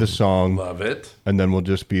he'll play the song, Love it. and then we'll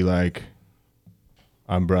just be like,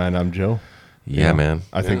 "I'm Brian. I'm Joe." Yeah, man.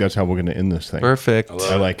 I think that's how we're going to end this thing. Perfect.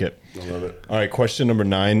 I like it. I love it. All right. Question number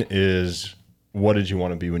 9 is, what did you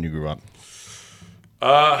want to be when you grew up?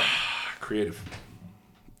 Creative.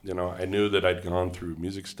 You know, I knew that I'd gone through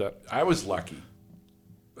music stuff. I was lucky.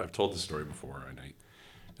 I've told the story before, and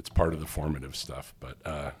it's part of the formative stuff. But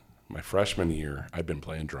my freshman year, I'd been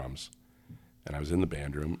playing drums, and I was in the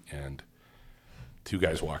band room, and 2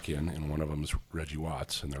 guys walk in, and one of them is Reggie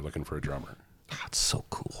Watts, and they're looking for a drummer. That's so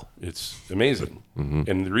cool. It's amazing.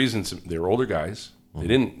 And the reasons, they were older guys. They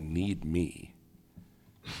didn't need me.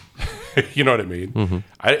 You know what I mean?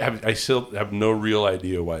 I still have no real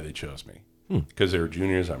idea why they chose me. Because they were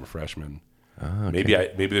juniors, I'm a freshman.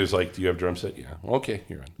 Okay. Maybe there's like, do you have a drum set? Yeah. Well, okay,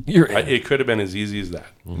 you're in. You're in. It could have been as easy as that.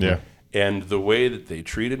 Yeah. And the way that they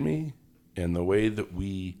treated me, and the way that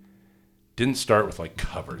we didn't start with like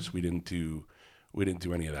covers. We didn't do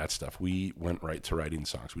any of that stuff. We went right to writing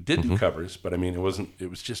songs. We did do covers, but I mean, it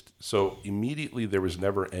was just so immediately there was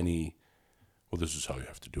never any, well, this is how you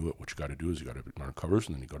have to do it. What you got to do is you got to learn covers,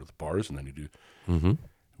 and then you go to the bars, and then you do.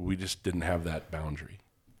 We just didn't have that boundary.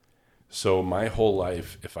 So my whole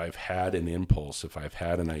life, if I've had an impulse, if I've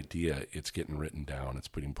had an idea, it's getting written down. It's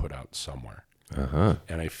being put out somewhere.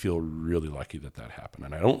 And I feel really lucky that happened.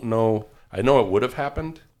 And I don't know, I know it would have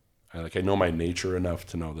happened. I know my nature enough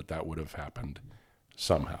to know that would have happened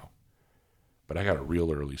somehow. But I got a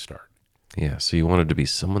real early start. Yeah, so you wanted to be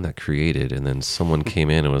someone that created, and then someone came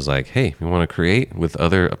in and was like, hey, you want to create with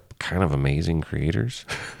other kind of amazing creators?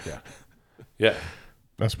 Yeah. Yeah.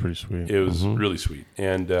 That's pretty sweet. It was really sweet.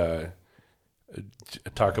 And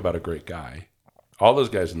talk about a great guy. All those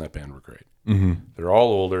guys in that band were great. They're all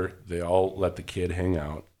older. They all let the kid hang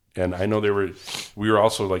out. And I know we were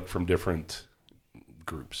also like from different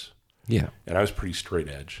groups. Yeah. And I was pretty straight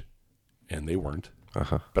edge, and they weren't.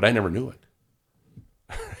 But I never knew it.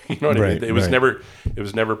 You know what I mean? It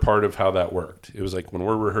was never part of how that worked. It was like when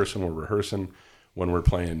we're rehearsing. When we're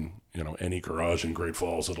playing, any garage in Great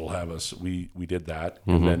Falls that'll have us, we did that,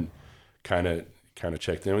 and then kind of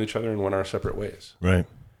checked in with each other and went our separate ways. Right.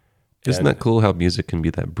 Isn't that cool how music can be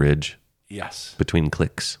that bridge Yes. between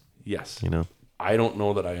clicks? Yes. I don't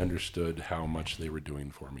know that I understood how much they were doing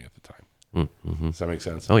for me at the time. Does that make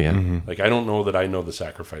sense? Oh, yeah. Like, I don't know that I know the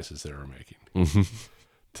sacrifices they were making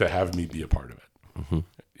to have me be a part of it.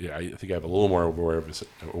 Yeah, I think I have a little more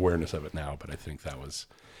awareness of it now, but I think that was...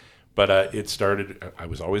 But it started... I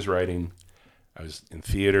was always writing. I was in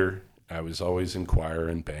theater. I was always in choir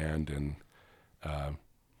and band and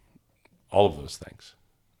all of those things.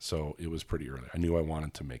 So it was pretty early. I knew I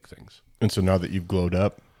wanted to make things. And so now that you've glowed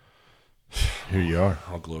up, here you are.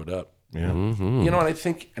 All glowed up. Yeah. And I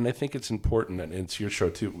think it's important, and it's your show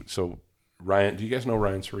too. So Ryan, do you guys know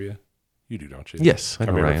Ryan Soria? You do, don't you? Yes, I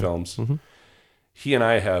know Chimera Ryan. Films. He and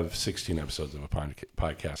I have 16 episodes of a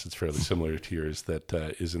podcast. It's fairly similar to yours that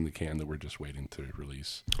is in the can that we're just waiting to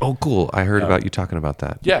release. Oh, cool. I heard about you talking about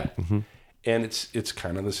that. Yeah. And it's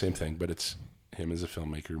kind of the same thing, but it's him as a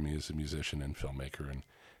filmmaker, me as a musician and filmmaker,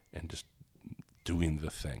 and just doing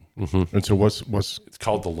the thing. And so what's It's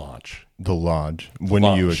called The Launch. the lodge? When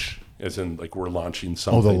do you... Launch, as in like we're launching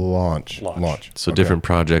something. Oh, the launch. Launch. So different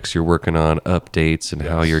projects you're working on, updates, and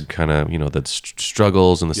how Yes. you're kind of, the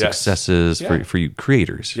struggles and the Yes. successes Yeah. for you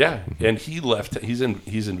creators. Yeah. And he left. He's in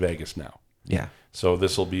Vegas now. Yeah. So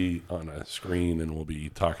this will be on a screen, and we'll be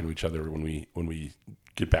talking to each other when we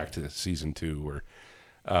get back to season 2. Or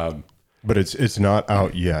But it's not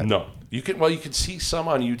out yet. no, you can see some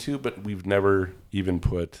on YouTube, but we've never even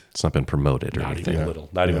put It's not been promoted or not anything. even a little,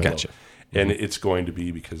 not even a Gotcha. little. And it's going to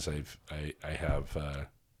be because I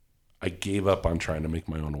gave up on trying to make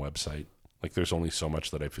my own website. Like there's only so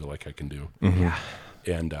much that I feel like I can do. Yeah.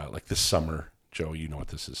 And like this summer, Joe, you know what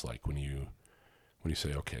this is like when you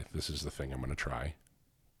say, okay, this is the thing I'm going to try.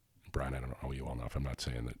 Brian, I don't know you all know if I'm not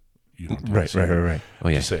saying that you don't. Right. Oh,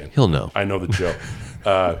 yeah. Just saying. He'll know. I know the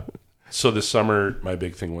Joe. So this summer, my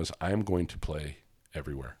big thing was I'm going to play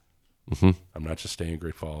everywhere. I'm not just staying in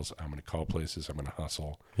Great Falls. I'm going to call places. I'm going to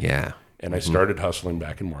hustle. Yeah. And I started hustling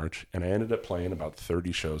back in March, and I ended up playing about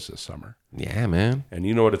 30 shows this summer. Yeah, man. And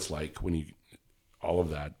you know what it's like when all of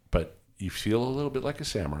that, but you feel a little bit like a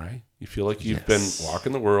samurai. You feel like you've been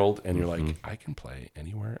walking the world, and you're like, I can play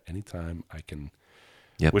anywhere, anytime. I can,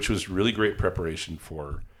 which was really great preparation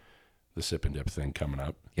for the Sip and Dip thing coming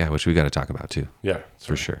up. Yeah, which we got to talk about too. Yeah,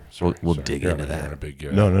 For sure. We'll dig into that. A big,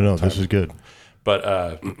 No. This is good.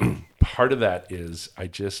 But part of that is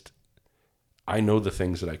I know the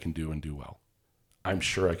things that I can do and do well. I'm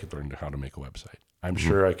sure I could learn how to make a website. I'm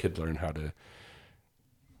sure I could learn how to.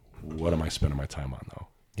 What am I spending my time on though?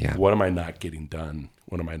 Yeah. What am I not getting done?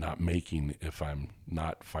 What am I not making if I'm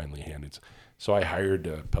not finally handed? So I hired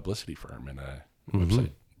a publicity firm and a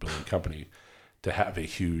website building company to have a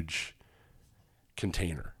huge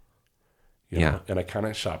container. You know? And I kind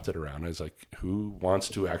of shopped it around. I was like, who wants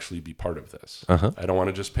to actually be part of this? I don't want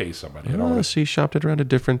to just pay somebody. I don't want to. So you shopped it around to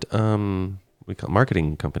different we call it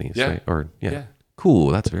marketing companies, Yeah. right? Or Yeah.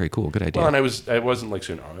 Cool. That's very cool. Good idea. Well, and I wasn't like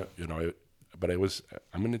saying, but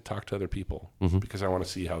I'm going to talk to other people because I want to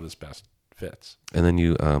see how this best fits. And then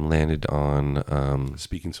you landed on.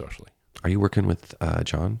 Speaking socially. Are you working with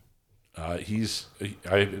John?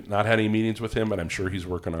 I've not had any meetings with him, but I'm sure he's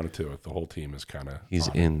working on it too. The whole team is kind of. He's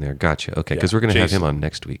in there. Gotcha. Okay, because Yeah. we're going to have Jason. him on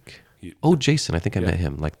next week. Jason. I think I met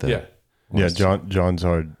him. Like the. Yeah. Yeah, John's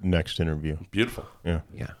our next interview. Beautiful. Yeah.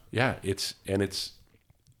 Yeah. Yeah. It's.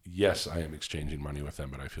 Yes, I am exchanging money with them,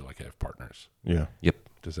 but I feel like I have partners. Yeah. Yep.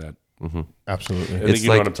 Does that? Absolutely. I think you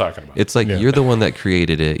know what I'm talking about. It's like Yeah. you're the one that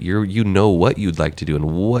created it. You know what you'd like to do and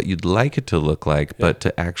what you'd like it to look like, but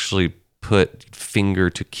to actually put finger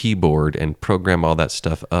to keyboard and program all that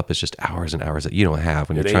stuff up is just hours and hours that you don't have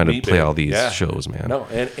when It you're ain't trying to me, play baby. all these Yeah. shows, man. No,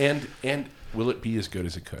 and will it be as good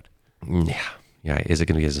as it could? Yeah. Yeah. Is it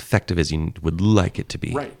going to be as effective as you would like it to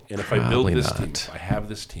be? Right. And if I build Probably this not. team, if I have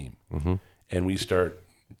this team, and we start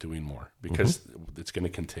doing more, because it's going to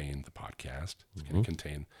contain the podcast, it's going to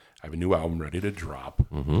contain. I have a new album ready to drop,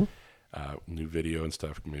 new video and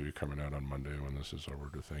stuff, maybe coming out on Monday when this is over.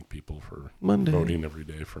 To thank people for Monday. voting every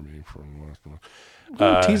day for me for the last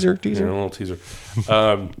month. Teaser. Yeah, a little teaser.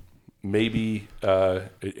 Maybe I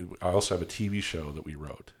also have a TV show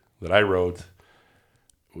that I wrote.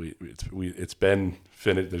 It's been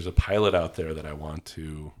finished. There's a pilot out there that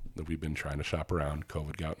we've been trying to shop around.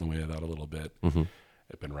 COVID got in the way of that a little bit.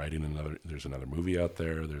 I've been writing there's another movie out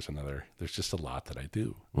there. There's just a lot that I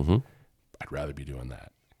do. I'd rather be doing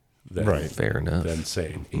that than, Fair enough. than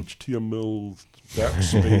saying HTML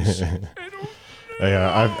backspace.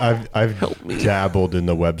 Yeah, I've dabbled in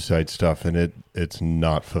the website stuff, and it's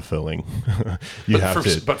not fulfilling.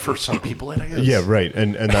 But for some people, it is. Yeah, right.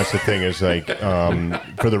 And that's the thing is like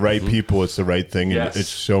for the right people, it's the right thing. Yes. And it's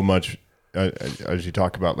so much as you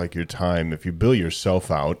talk about like your time. If you bill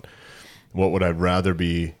yourself out, what would I rather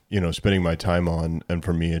be, spending my time on? And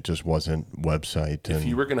for me, it just wasn't website. If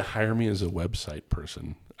you were going to hire me as a website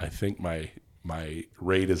person, I think my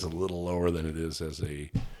rate is a little lower than it is as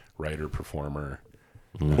a writer performer.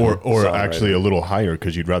 or actually a little higher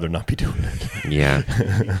because you'd rather not be doing it. Yeah.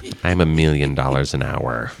 I'm $1 million an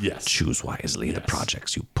hour. Yes. Choose wisely the Yes.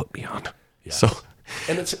 projects you put me on. Yeah. So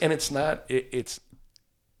And it's not.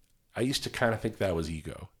 I used to kind of think that was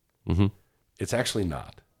ego. It's actually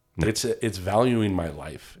not. It's valuing my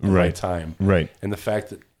life and my Right. time, Right. and the fact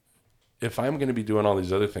that if I'm going to be doing all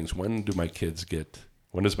these other things, when does my kid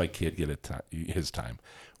get his time?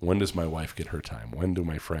 When does my wife get her time? When do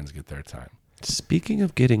my friends get their time? speaking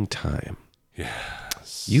of getting time,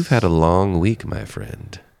 Yes. you've had a long week, my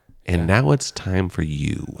friend. And now it's time for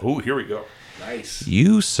you. Oh, here we go. Nice.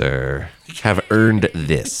 You, sir, have earned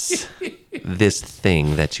this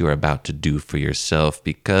thing that you are about to do for yourself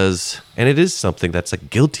and it is something that's a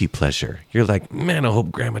guilty pleasure. You're like, man, I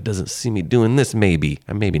hope grandma doesn't see me doing this, maybe,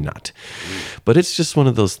 and maybe not. But it's just one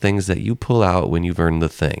of those things that you pull out when you've earned the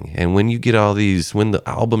thing. And when you get all these, when the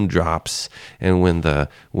album drops and when the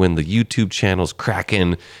YouTube channel's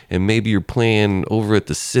cracking and maybe you're playing over at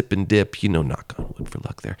the Sip and Dip, knock on wood for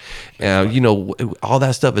luck there. All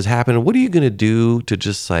that stuff is happening. What are you going to do to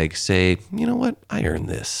just like say, you know what, I earned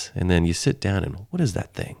this? And then you sit down and what is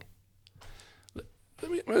that thing?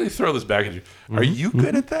 Let me throw this back at you. Are you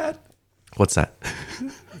good at that? What's that?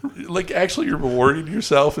 Like actually you're rewarding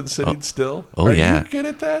yourself and sitting still? Oh, Are yeah. you good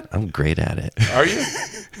at that? I'm great at it. Are you?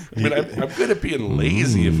 I mean, I'm good at being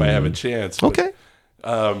lazy if I have a chance. But, Okay.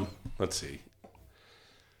 let's see.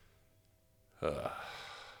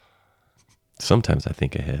 Sometimes I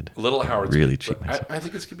think ahead. Little Howard's Really Pizza. cheat myself. I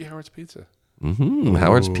think it's going to be Howard's Pizza.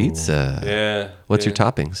 Howard's Pizza. Yeah. What's your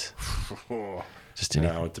yeah. toppings? Just any.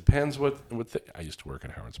 Now, it depends what I used to work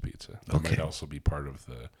at Howard's Pizza. That Okay. might also be part of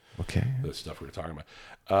the Okay. stuff we were talking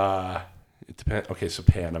about. It depends. Okay, so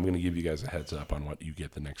pan. I'm going to give you guys a heads up on what you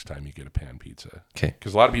get the next time you get a pan pizza. Okay.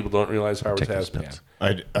 Because a lot of people don't realize Howard's Take has those pan.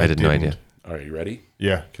 notes. I had no idea. All right, you ready?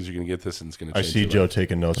 Yeah. Because you're going to get this and it's going to I change see your Joe life.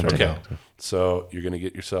 taking notes right Okay. now. So you're going to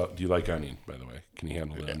get yourself. Do you like onion, by the way? Can you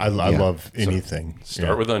handle it? I love anything.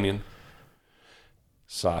 Start with onion,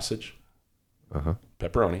 sausage, Uh-huh.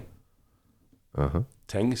 pepperoni, Uh-huh.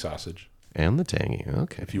 tangy sausage, And the tangy.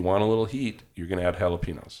 Okay. If you want a little heat, you're going to add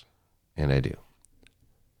jalapenos. And I do.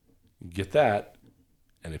 You get that,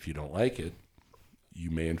 and if you don't like it, you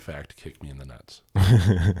may in fact kick me in the nuts.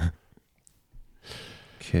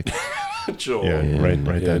 Kick. Joel. Yeah,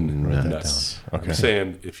 write that Nuts. down. Okay. I'm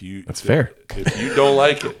saying if you That's fair. If you don't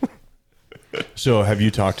like it, So have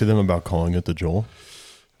you talked to them about calling it the Joel?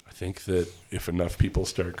 I think that if enough people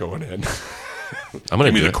start going in, I'm going give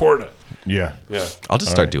to me do the it. Corda. Yeah. Yeah. I'll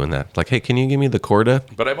just start doing that. Like, hey, can you give me the Corda?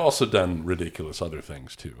 But I've also done ridiculous other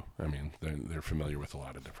things too. I mean, they're familiar with a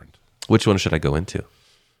lot of different. Which one should I go into?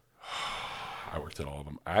 I worked at all of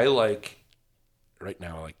them. I like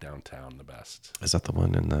downtown the best. Is that the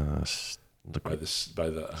one in the By the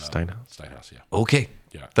Steinhaus? Steinhaus, yeah. Okay.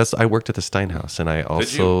 Yeah. I worked at the Steinhaus, and I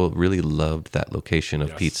also really loved that location of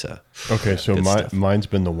Yes. pizza. Okay, so Good stuff. mine's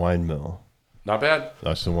been the Wine Mill. Not bad.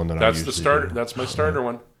 That's the one that I That's usually the starter. do. That's my starter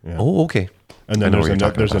one. Yeah. Oh, okay. And I then know what you're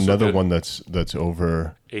talking there's about. another good. one that's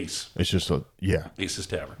over. Ace. It's just Ace's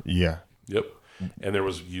Tavern. yeah. Yep. And there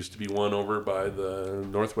used to be one over by the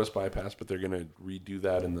Northwest Bypass, but they're going to redo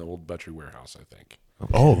that in the old butchery warehouse, I think.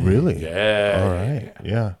 Oh, really? Yeah. All right.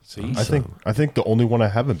 Yeah. See? I think the only one I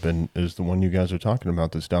haven't been is the one you guys are talking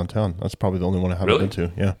about that's downtown. That's probably the only one I haven't Really? been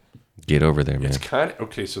to. Yeah. Get over there, man. It's kind of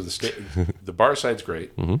okay. So the bar side's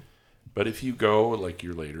great, but if you go like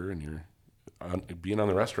you're later and you're being on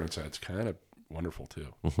the restaurant side, it's kind of wonderful too.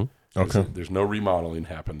 Okay. There's no remodeling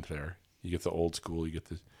happened there. You get the old school. You get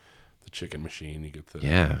the chicken machine. You get the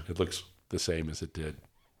It looks the same as it did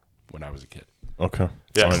when I was a kid. Okay.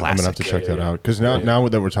 Yeah. All right, I'm gonna have to check that out because now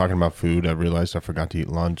that we're talking about food, I realized I forgot to eat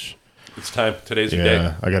lunch. It's time. Today's your Yeah,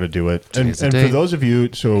 day. I got to do it. And Today's the day. for those of you,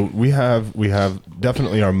 so we have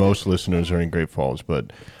definitely our most listeners are in Great Falls,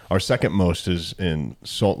 but our second most is in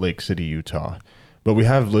Salt Lake City, Utah. But we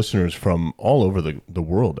have listeners from all over the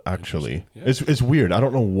world. Actually, it's weird. I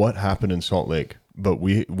don't know what happened in Salt Lake, but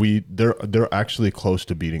they're actually close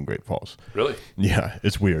to beating Great Falls. Really? Yeah,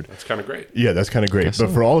 it's weird. That's kind of great. Yeah, that's kind of great. But so.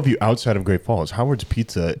 for all of you outside of Great Falls, Howard's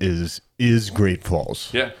Pizza is Great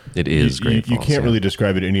Falls. Yeah. It is great. You Falls, can't yeah. really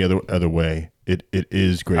describe it any other way. It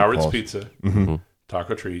is Great Howard's Falls. Pizza,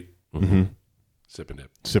 Taco Treat, Sip and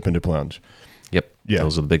Dip. Sip and Dip Lounge. Yep. Yeah.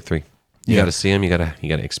 Those are the big three. You Yeah. got to see them. You got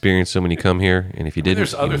to experience them when you come here. And if you didn't,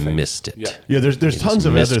 there's other you things. missed it. Yeah. Yeah, there's tons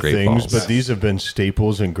of missed other Great things, Falls. but these have been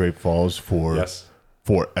staples in Great Falls for Yes.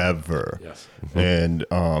 forever. Yes. And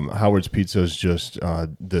Howard's Pizza is just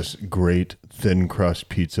this great thin crust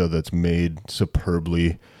pizza that's made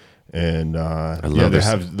superbly. And love they this.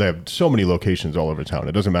 have so many locations all over town.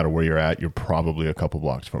 It doesn't matter where you're at; you're probably a couple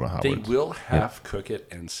blocks from a They Howard's. will half cook it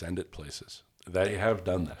and send it places. They have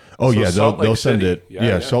done that. Oh So yeah, Salt Lake they'll send City- it.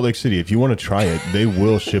 Yeah, Salt Lake City. If you want to try it, they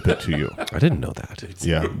will ship it to you. I didn't know that.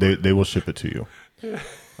 Yeah, they will ship it to you.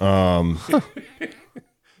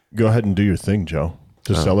 Go ahead and do your thing, Joe,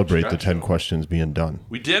 to celebrate the 10 questions being done.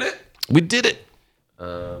 We did it. We did it.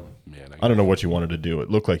 Man, I don't know what you wanted to do. It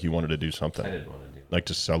looked like you wanted to do something. I didn't want to do. Like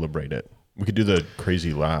to celebrate it. We could do the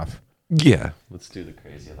crazy laugh. Yeah. Let's do the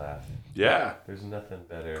crazy laugh. yeah. There's nothing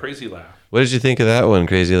better. Crazy laugh. What did you think of that one,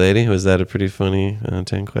 crazy lady? Was that a pretty funny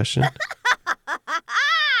 10 question?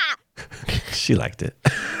 She liked it.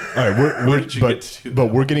 All right, did you get to do but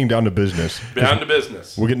we're getting down to business. Down to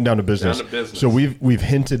business. We're getting down to business. Down to business. So we've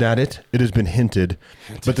hinted at it. It has been hinted.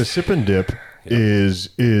 But the Sip and Dip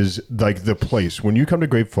is like the place. When you come to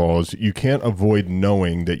Great Falls, you can't avoid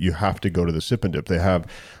knowing that you have to go to the Sip and Dip. They have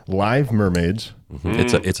live mermaids.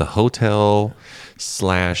 It's a hotel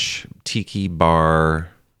 / tiki bar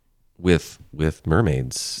with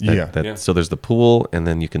mermaids. Yeah. So there's the pool, and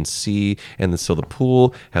then you can see, and then, so the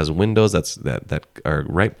pool has windows that are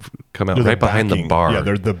come out They're right behind the backing. bar. Yeah,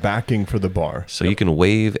 they're the backing for the bar. So you can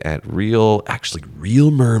wave at real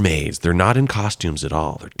mermaids. They're not in costumes at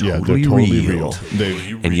all. They're Yeah, totally, they're totally real.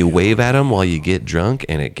 real. And you wave at them while you get drunk,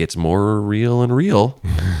 and it gets more real and real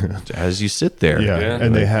as you sit there. Yeah, Yeah.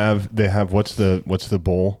 and they have what's the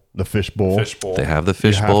bowl? The fish bowl. Fish bowl. They have the You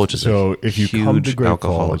fish have bowl, to- which is so a if you huge come to Great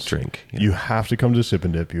alcoholic Falls, drink. Yeah. you have to come to Sip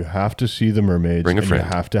and Dip. You have to see the mermaids. Bring a and friend. You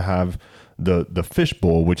have to have the fish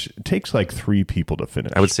bowl, which takes like 3 people to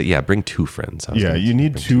finish. I would say, bring 2 friends. Yeah, you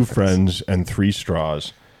need 2 friends and 3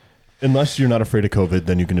 straws. Unless you're not afraid of COVID,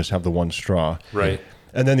 then you can just have the 1 straw. Right.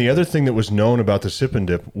 And then the other thing that was known about the Sip and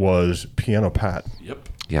Dip was Piano Pat. Yep.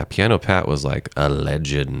 Yeah, Piano Pat was like a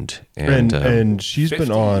legend. And she's 50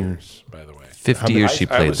 been on years, by the way. 50 years she I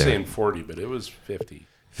played was there. saying 40, but it was 50.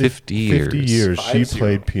 50 years. 50 years. She 50.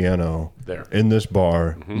 played piano There. in this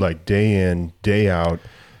bar, like day in, day out.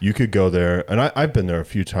 you could go there, and I've been there a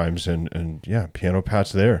few times, and yeah, Piano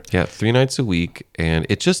Pat's there. Yeah, 3 nights a week, and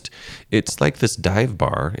it's like this dive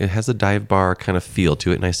bar. It has a dive bar kind of feel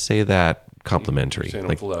to it, and I say that complimentary. Saying it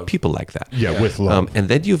Like with love. people like that. Yeah, with love. And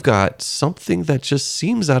then you've got something that just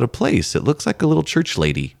seems out of place. It looks like a little church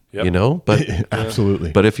lady, Yep. you know? But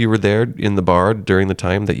Absolutely. but if you were there in the bar during the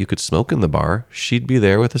time that you could smoke in the bar, she'd be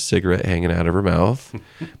there with a cigarette hanging out of her mouth,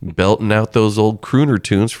 belting out those old crooner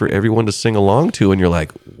tunes for everyone to sing along to. And you're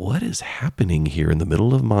like, what is happening here in the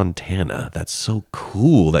middle of Montana? That's so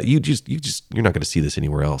cool that you're not going to see this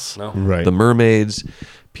anywhere else. No. Right. The Mermaids,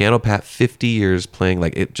 Piano Pat, 50 years playing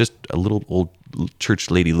like it, just a little old church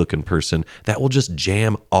lady looking person that will just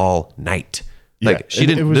jam all night. Like Yeah, she and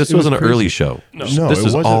didn't. This it was wasn't an crazy. early show. No, This it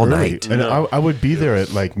was wasn't all early. night. And I would be there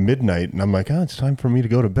at like midnight, and I'm like, it's time for me to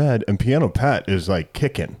go to bed. And Piano Pat is like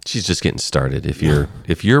kicking. She's just getting started. If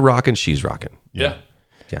you're rocking, she's rocking. Yeah.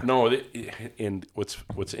 Yeah. No, and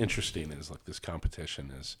what's interesting is like this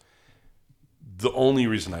competition is the only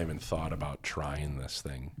reason I even thought about trying this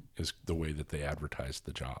thing is the way that they advertised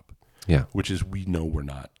the job, Yeah. which is we know we're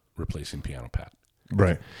not replacing Piano Pat.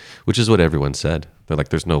 Right. Which is what everyone said. They're like,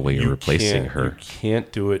 there's no way you're replacing her. You can't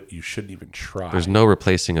do it. You shouldn't even try. There's no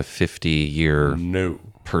replacing a 50-year no.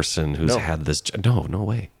 person who's No. had this. No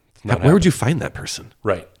way. not Where would you find that person?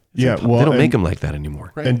 Right. Yeah. Well, They don't and, make them like that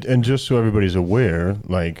anymore. And just so everybody's aware,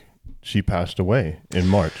 like she passed away in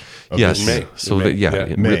March. of Yes. this year. May. So May. that, yeah, Yeah.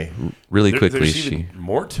 it- May. really There- quickly, there's she. even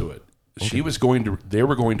more to it. She was going to. They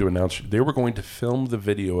were going to announce. They were going to film the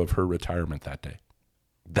video of her retirement that day.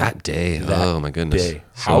 That day. Oh my goodness. Day.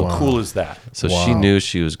 How cool is that? So she knew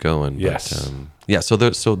she was going. Yes. But, yeah.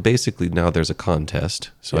 So basically now there's a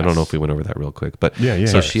contest. So I don't know if we went over that real quick, but Yeah.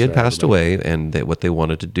 so she had Sorry, passed away, and what they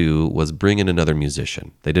wanted to do was bring in another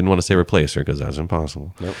musician. They didn't want to say replace her because that's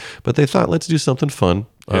impossible. Nope. But they thought, let's do something fun.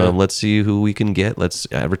 Yeah. Let's see who we can get. Let's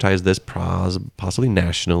advertise this possibly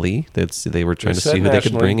nationally. They were trying to see who they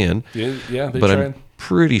could bring in. Yeah, they But tried. I'm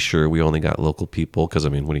pretty sure we only got local people because, I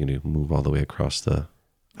mean, what are you going to do? Move all the way across the.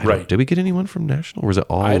 Right. Did we get anyone from national, or was it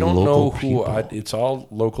all I don't local know who. people? It's all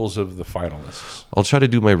locals of the finalists. I'll try to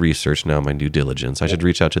do my research now, my due diligence. I should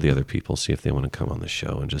reach out to the other people, see if they want to come on the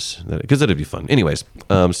show, and just because that'd be fun. Anyways,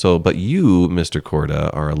 but you, Mr. Corda,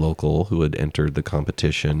 are a local who had entered the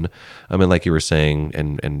competition. I mean, like you were saying,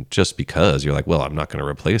 and just because you're like, well, I'm not going to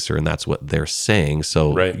replace her, and that's what they're saying.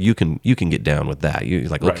 So Right. you can get down with that. You're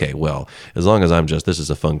like, Right. okay, well, as long as this is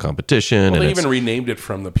a fun competition, Well, and they it's even renamed it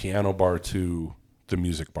from the piano bar to the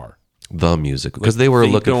music bar. the music because they were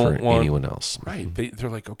they looking don't for want- anyone else. Right. They're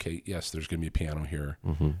like, okay, yes, there's going to be a piano here.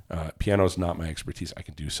 Mm-hmm. Piano is not my expertise. I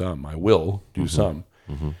can do some. I will do some.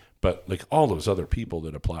 But like all those other people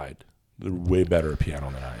that applied, they're way better at piano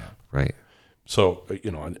than I am. Right. So,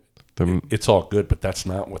 it's all good, but that's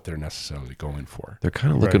not what they're necessarily going for. They're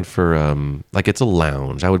kind of looking for like it's a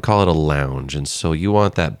lounge. I would call it a lounge. And so you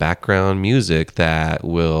want that background music that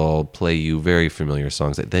will play you very familiar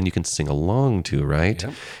songs that then you can sing along to, right?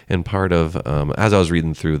 Yep. And part of as I was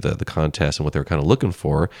reading through the contest and what they were kind of looking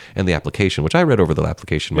for and the application, which I read over the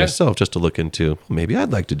application myself just to look into, well, maybe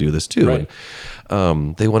I'd like to do this too. Right.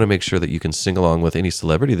 And they want to make sure that you can sing along with any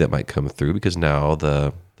celebrity that might come through because now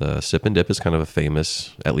the Sip and Dip is kind of a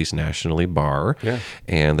famous, at least nationally, bar. Yeah.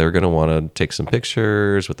 And they're going to want to take some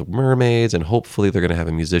pictures with the mermaids, and hopefully they're going to have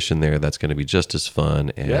a musician there that's going to be just as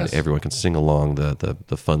fun, and Yes. everyone can sing along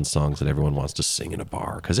the fun songs that everyone wants to sing in a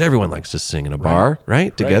bar because everyone likes to sing in a bar,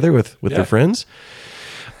 right? Together with Yeah. their friends.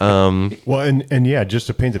 Well, and yeah, just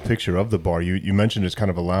to paint the picture of the bar, you mentioned it's kind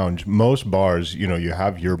of a lounge. Most bars, you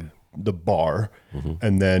have the bar,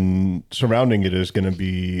 and then surrounding it is going to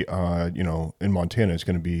be, in Montana, it's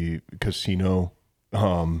going to be casino,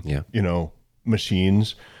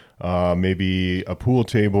 machines, maybe a pool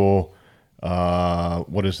table.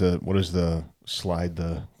 What is the slide?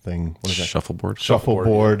 The thing? What is that? Shuffleboard.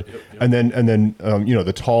 Shuffleboard, and then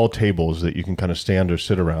the tall tables that you can kind of stand or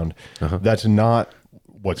sit around. That's not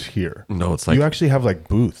what's here. No, it's like You actually have like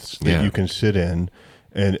booths that Yeah. you can sit in,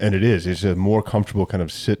 and it's a more comfortable kind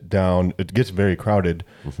of sit down. It gets very crowded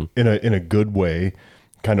in a good way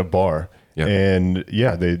kind of bar. Yeah. And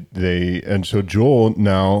yeah, and so Joel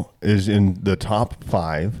now is in the top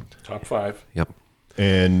 5, Top 5. Yep.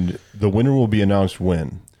 and the winner will be announced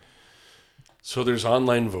when, So there's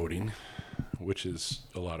online voting, which is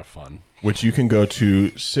a lot of fun. which you can go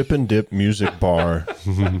to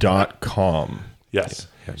sipanddipmusicbar.com. Yes.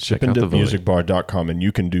 Yeah, check out the voting. sipanddipmusicbar.com, and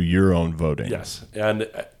you can do your own voting. Yes. And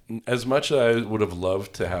as much as I would have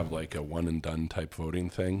loved to have like a one and done type voting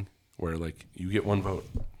thing where like you get one vote,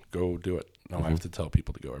 go do it. No, I have to tell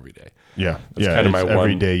people to go every day. Yeah, That's yeah. kind of my every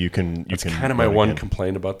one day you can. That's kind of my one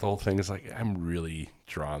complaint about the whole thing is like I'm really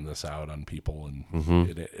drawing this out on people,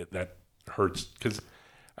 and that hurts because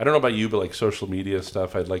I don't know about you, but like social media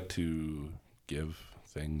stuff, I'd like to give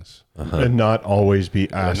things and not always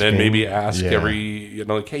be asking. and then maybe ask every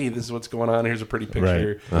like, hey, this is what's going on. Here's a pretty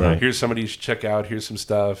picture. Right. Here's somebody you should check out. Here's some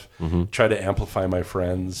stuff. Try to amplify my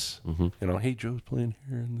friends. Hey, Joe's playing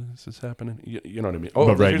here, and this is happening. You know what I mean? Oh,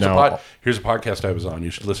 But right here's now- here's a podcast I was on.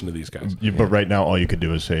 You should listen to these guys. But right now, all you could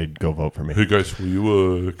do is say, "Go vote for me." Hey guys,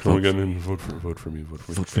 will you come again and vote for me? Vote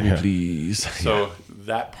for me, please. So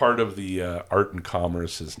that part of the art and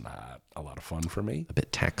commerce is not a lot of fun for me. A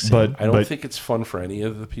bit taxing. But I don't think it's fun for any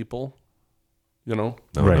of the people. No,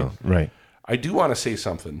 right, no. right. I do want to say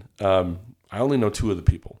something. I only know two of the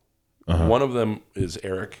people. One of them is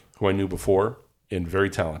Eric, who I knew before, and very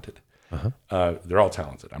talented. They're all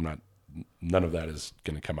talented. None of that is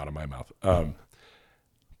going to come out of my mouth.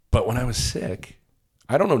 But when I was sick,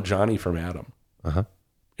 I don't know Johnny from Adam.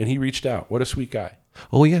 And he reached out. What a sweet guy.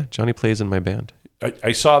 Oh yeah, Johnny plays in my band.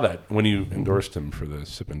 I saw that when you endorsed him for the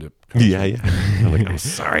Sip and Dip. Yeah. I'm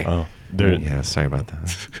sorry. There, Sorry about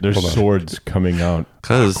that. there's swords coming out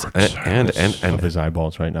Because and of his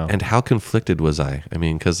eyeballs right now. and how conflicted was I? I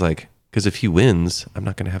mean, because if he wins, I'm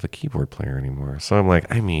not going to have a keyboard player anymore. So I'm like,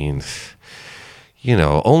 only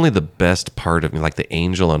the best part of me, like the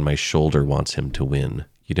angel on my shoulder, wants him to win.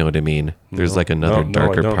 You know what I mean? There's like another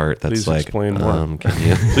darker part that's Please like, explain more. can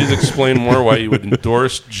you? Please explain more why you would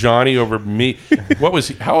endorse Johnny over me. What was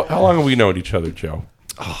he? How long have we known each other, Joe?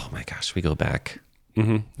 Oh my gosh, we go back.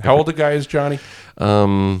 How old a guy is Johnny?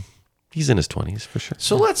 He's in his 20s for sure.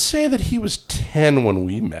 So let's say that he was 10 when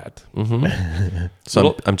we met.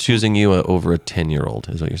 So I'm choosing you over a 10-year-old,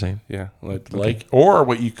 is what you're saying? Yeah, or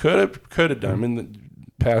what you could have done in the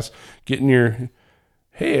past, getting your,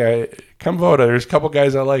 hey, come vote. There's a couple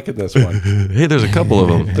guys I like in this one. Hey, there's a couple of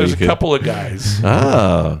them. There's a couple of guys.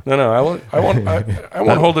 Ah, No, I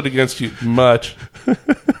won't hold it against you much.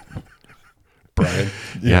 Brian.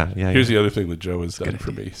 yeah. Here's the other thing that Joe has done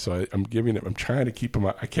for me. So I'm trying to keep him.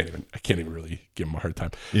 I can't even really give him a hard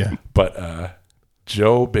time. Yeah. But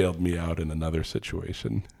Joe bailed me out in another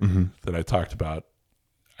situation that I talked about.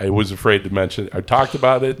 I was afraid to mention. I talked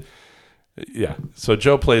about it. Yeah. So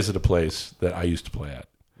Joe plays at a place that I used to play at.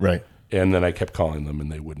 Right. And then I kept calling them,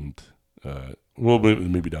 and they wouldn't.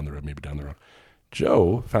 Maybe down the road.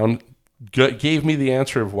 Joe gave me the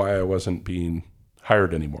answer of why I wasn't being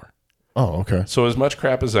hired anymore. Oh, okay. So as much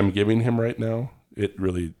crap as I'm giving him right now,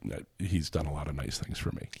 he's done a lot of nice things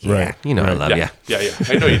for me. Right. I love you. Yeah.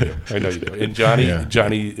 I know you do. And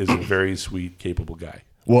Johnny is a very sweet, capable guy.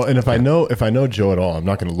 Well, and if I know Joe at all, I'm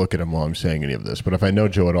not going to look at him while I'm saying any of this. But if I know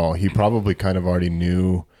Joe at all, he probably kind of already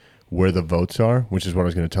knew where the votes are, which is what I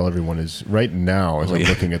was going to tell everyone. Is right now, as I'm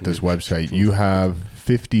looking at this website, you have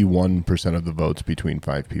 51% of the votes between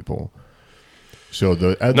 5 people. So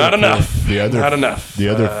the other Not enough. The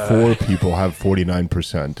other 4 people have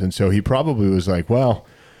 49%, and so he probably was like, "Well,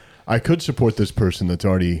 I could support this person that's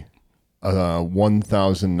already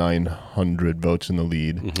 1,900 votes in the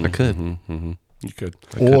lead, I could. You could,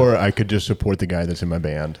 or I could just support the guy that's in my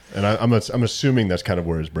band." And I'm assuming that's kind of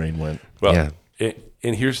where his brain went. Well, Yeah.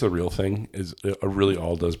 and here's the real thing: is it really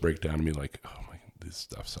all does break down to me like, oh my, this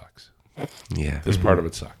stuff sucks. Yeah. This part of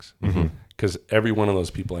it sucks because every one of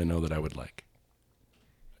those people I know that I would like.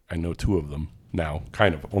 I know 2 of them now,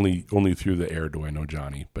 kind of. Only through the air do I know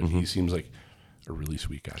Johnny, but he seems like a really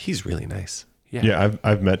sweet guy. He's really nice. Yeah,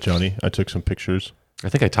 I've met Johnny. I took some pictures. I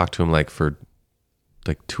think I talked to him for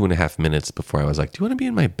 2.5 minutes before I was like, "Do you want to be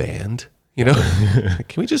in my band? Can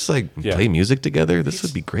we just play music together? This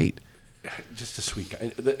would be great." Just a sweet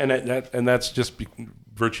guy, and that's just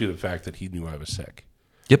virtue of the fact that he knew I was sick.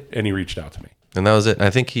 Yep. And he reached out to me. And that was it. I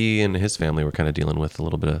think he and his family were kind of dealing with a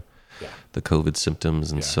little bit of the COVID symptoms.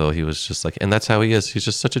 And so he was just like, and that's how he is. He's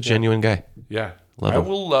just such a genuine guy. Yeah. Love I him.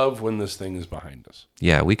 will love when this thing is behind us.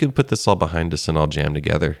 Yeah, we could put this all behind us and all jam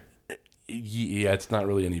together. Yeah, it's not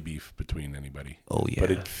really any beef between anybody. Oh, yeah.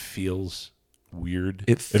 But it feels weird.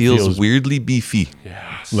 It feels weirdly beefy.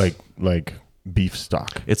 Yeah. Like beef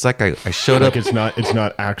stock. It's like I showed up. It's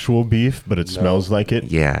not actual beef, but it smells like it.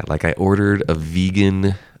 Yeah, like I ordered a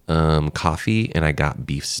vegan coffee and I got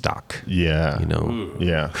beef stock. Yeah.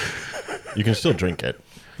 Yeah. You can still drink it.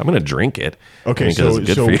 I'm gonna drink it. Okay, because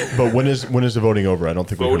it's good for you. But when is the voting over? I don't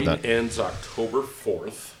think we Voting heard that. ends October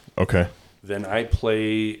 4th. Okay. Then I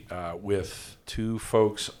play with 2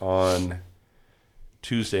 folks on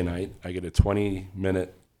Tuesday night. I get a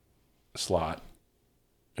 20-minute slot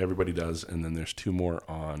Everybody does, and then there's 2 more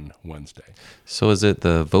on Wednesday. So is it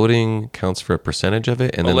the voting counts for a percentage of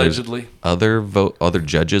it, and then Allegedly. there's other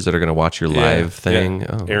judges that are going to watch your live thing? Yeah.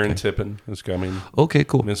 Oh, Aaron okay. Tippin is coming. Okay,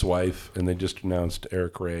 cool. And his wife, and they just announced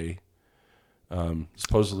Eric Ray.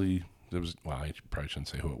 Supposedly, there was. Well, I probably shouldn't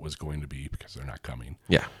say who it was going to be because they're not coming.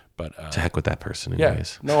 Yeah. But To heck with that person, yeah,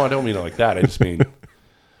 anyways. no, I don't mean it like that. I just mean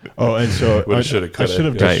Oh, and so Woulda, I shoulda, I should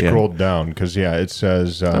have coulda. just Right, yeah. scrolled down because it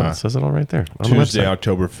says It says it all right there on the Tuesday, website.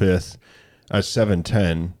 October 5th at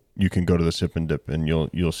 7:10. You can go to the Sip and Dip, and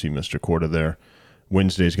you'll see Mr. Corda there.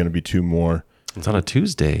 Wednesday is going to be 2 more, It's on a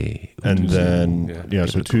Tuesday. and then Yeah.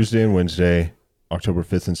 so Tuesday and Wednesday, October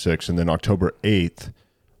 5th and 6th, and then October 8th,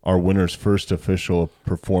 our winner's first official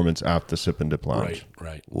performance at the Sip and Dip Lounge.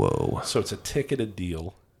 right. Whoa. So it's a ticketed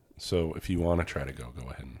deal. So if you want to try to go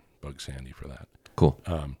ahead and bug Sandy for that. Cool.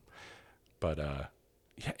 But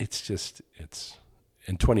yeah, it's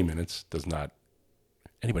in 20 minutes does not.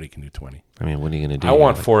 Anybody can do 20. I mean, what are you going to do? I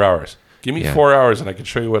want 4 hours. Give me Yeah. 4 hours, and I can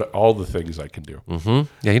show you all the things I can do. Yeah,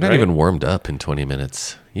 you're not Right? even warmed up in 20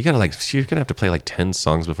 minutes. You're going to have to play like 10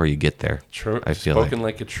 songs before you get there. True, I feel spoken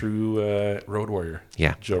like a true road warrior.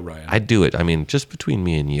 Yeah. Joe Ryan. I'd do it. I mean, just between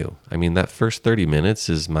me and you. I mean, that first 30 minutes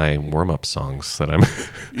is my warm-up songs that I'm...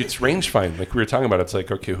 It's range find, like we were talking about. It's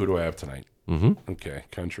like, okay, who do I have tonight? Okay,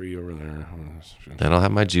 country over there. Then I'll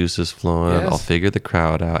have my juices flowing. Yes. I'll figure the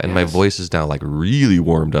crowd out. And my Yes. voice is now like really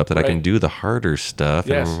warmed up that I can Right. do the harder stuff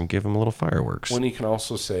Yes. and give them a little fireworks. When you can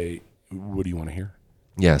also say, what do you want to hear?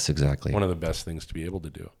 Yes, exactly. One of the best things to be able to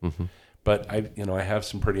do. But I have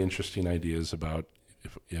some pretty interesting ideas about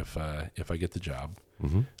if I get the job,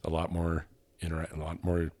 a lot more a lot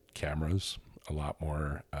more cameras, a lot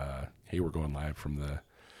more. Hey, we're going live from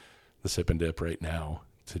the Sip and Dip right now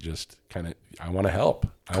to just kind of. I want to help.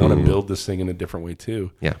 I want to build this thing in a different way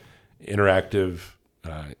too. Yeah. Interactive.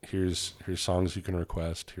 Here's songs you can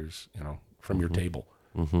request. Here's from your table,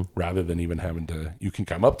 rather than even having to. You can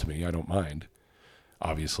come up to me. I don't mind.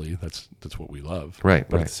 Obviously, that's what we love. Right,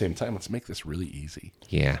 But right. at the same time, let's make this really easy.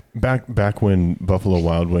 Yeah. Back when Buffalo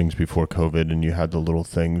Wild Wings before COVID, and you had the little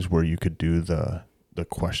things where you could do the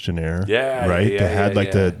questionnaire. Yeah, right. yeah, They had yeah,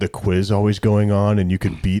 like yeah. the quiz always going on, and you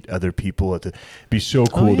could beat other people at the. It'd be so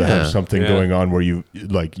cool to yeah. have something Yeah. going on where you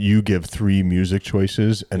give 3 music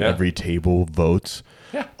choices, and Yeah. every table votes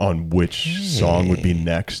Yeah. on which song would be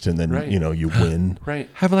next, and then Right. you win. Right.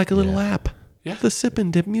 Have like a little app. Yeah. The Sip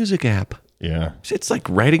and Dip music app. Yeah. It's like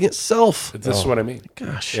writing itself. This is what I mean.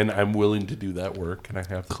 Gosh. And I'm willing to do that work, and I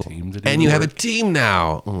have the team to do And the you have a work. team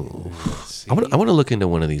now. Ooh. I want to look into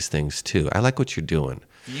one of these things too. I like what you're doing.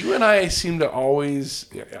 You and I seem to always,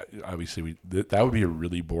 obviously, that would be a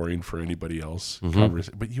really boring for anybody else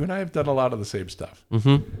conversation. But you and I have done a lot of the same stuff.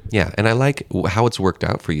 Yeah, and I like how it's worked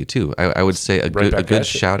out for you too. I would say a Right back good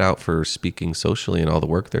at you. shout out for Speaking Socially and all the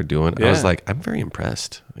work they're doing. I was Yeah. like, I'm very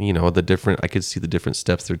impressed. I could see the different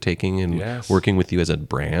steps they're taking and Yes. working with you as a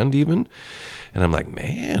brand even. And I'm like,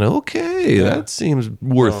 man, okay, that seems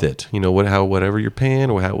worth it. Whatever you're paying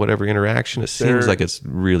or whatever interaction, it seems They're- like it's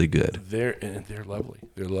really good. They're lovely.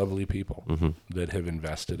 They're lovely people that have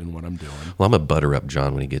invested in what I'm doing. Well, I'm gonna butter up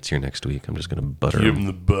John when he gets here next week. I'm just gonna butter Give him him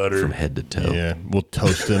the butter. from head to toe. Yeah. We'll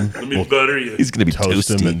toast him. Let me butter you. He's gonna be toast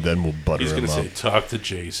him, toasty. and then we'll butter He's him going to up. say, talk to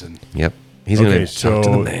Jason. Yep, he's Okay, gonna talk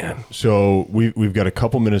to the man. So we've got a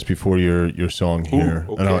couple minutes before your song here,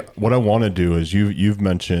 Ooh, and okay. what I want to do is you've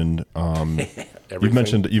mentioned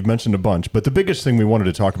Everything. you've mentioned a bunch, but the biggest thing we wanted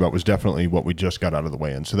to talk about was definitely what we just got out of the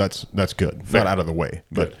way, and so that's good. Not out of the way,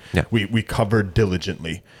 but Yeah. we covered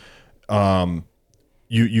diligently.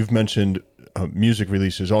 You've mentioned music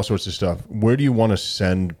releases, all sorts of stuff. Where do you want to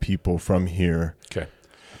send people from here? Okay.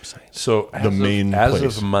 So main as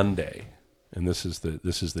place. of Monday, and this is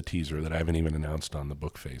the teaser that I haven't even announced on the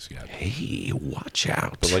book face yet. Hey, watch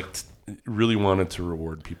out! But really wanted to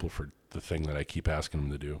reward people for the thing that I keep asking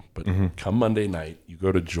them to do. But come Monday night, you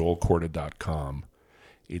go to joelcorda.com.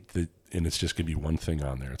 And it's just going to be one thing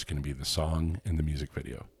on there. It's going to be the song and the music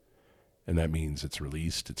video. And that means it's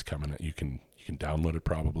released. It's coming. You can download it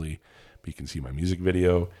probably. But you can see my music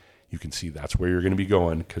video. You can see that's where you're going to be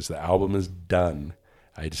going because the album is done.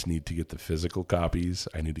 I just need to get the physical copies.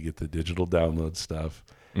 I need to get the digital download stuff.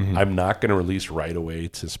 I'm not going to release right away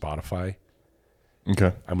to Spotify.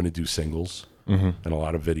 Okay. I'm going to do singles and a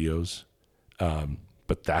lot of videos.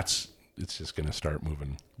 But it's just going to start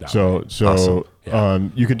moving down. So Awesome. Yeah.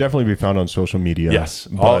 you could definitely be found on social media. Yes,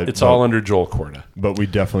 but, it's all under Joel Corda. But we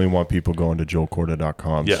definitely want people going to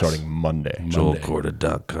joelcorda.com Yes. starting Monday.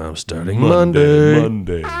 joelcorda.com starting Monday.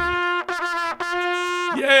 Monday.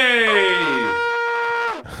 Yay!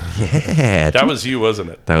 Yeah, That was you, wasn't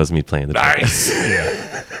it? that was me playing the trumpet. Nice.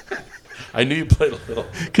 I knew you played a little.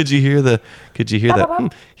 Could you hear that?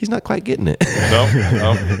 He's not quite getting it. No,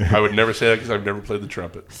 I would never say that because I've never played the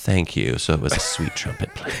trumpet. Thank you. So it was a sweet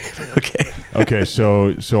trumpet play. Okay. Okay,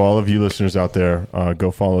 so all of you listeners out there, go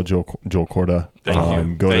follow Joel Corda. Thank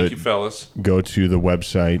you. Thank you, fellas. Go to the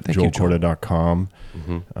website, joelcorda.com.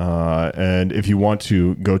 And if you want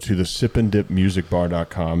to, go to the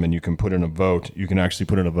sipanddipmusicbar.com, and you can put in a vote. You can actually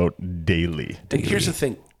put in a vote daily. And here's the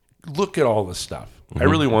thing. Look at all this stuff. I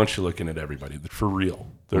really want you looking at everybody. For real.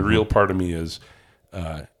 The real part of me is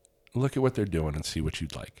look at what they're doing and see what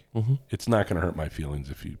you'd like. It's not going to hurt my feelings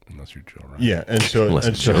unless you're Joe, right? Yeah, and so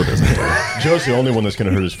Joe doesn't. Joe's the only one that's going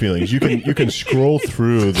to hurt his feelings. You can scroll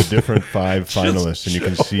through the different 5 finalists, and you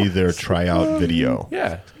can see their tryout video.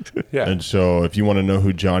 Yeah. And so if you want to know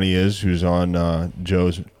who Johnny is, who's on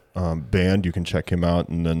Joe's band, you can check him out.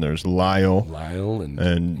 And then there's Lyle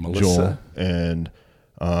and Melissa. Joel and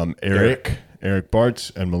Eric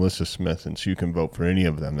Bartz and Melissa Smith, and so you can vote for any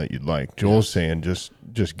of them that you'd like. Joel's saying just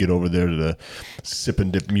get over there to the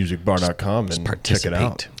sipanddipmusicbar.com and check it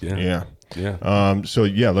out. Yeah. So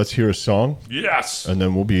let's hear a song. Yes. And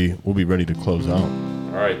then we'll be ready to close out.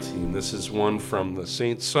 All right, team. This is one from the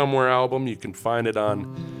Saint Somewhere album. You can find it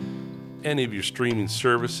on any of your streaming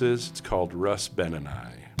services. It's called Russ, Ben, and I.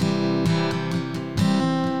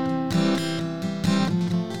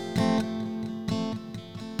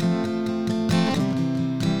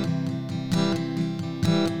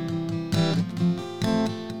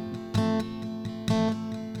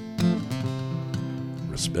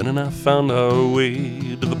 Ben and I found our way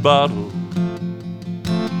to the bottle.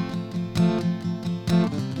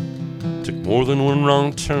 Took more than one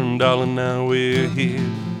wrong turn, darling, now we're here.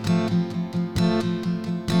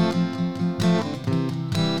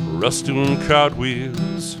 Russ doing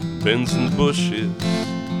cartwheels, Ben's in the bushes.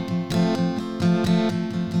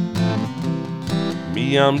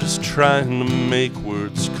 Me, I'm just trying to make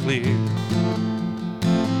words clear.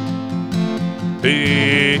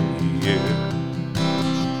 Hey, yeah.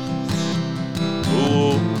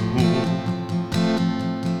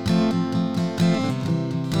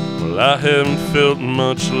 Well, I haven't felt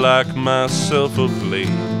much like myself of late.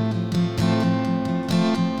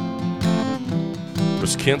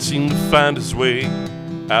 Russ can't seem to find his way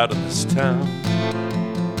out of this town.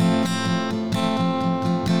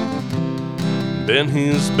 Ben,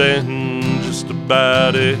 he's been just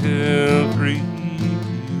about everywhere.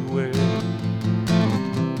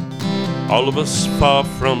 All of us far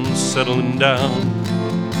from settling down.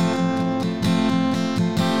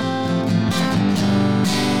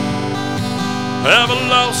 Have I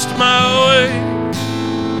lost my way?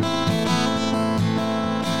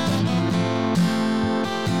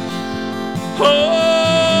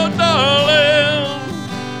 Oh, darling,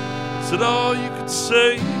 is it all you could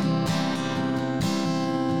say?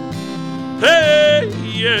 Hey,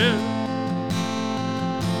 yeah.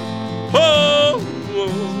 Oh,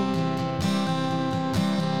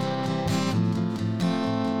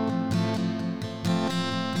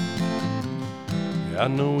 I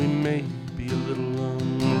know we may be a little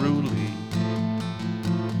unruly.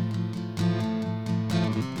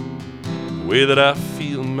 The way that I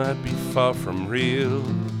feel might be far from real.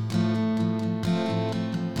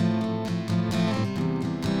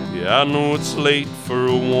 Yeah, I know it's late for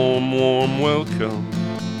a warm, warm welcome.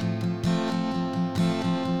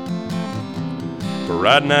 But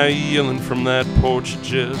right now yelling from that porch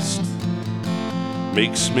just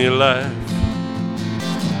makes me laugh.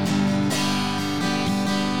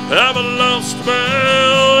 Have I lost my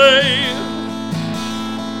way?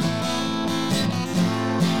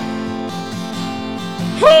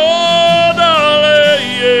 Oh, darling,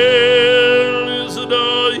 yeah, is it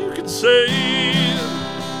all you can say?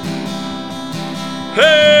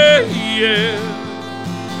 Hey, yeah.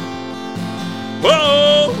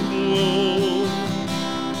 Oh,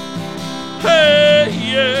 hey,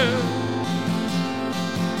 yeah.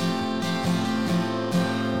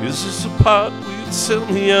 Is this a part where you tell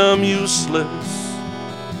me I'm useless?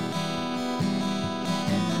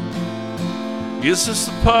 Is this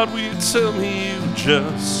the part where you tell me you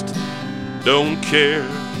just don't care?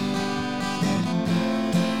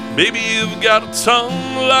 Baby, you've got a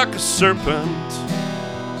tongue like a serpent.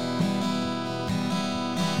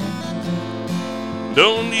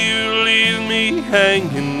 Don't you leave me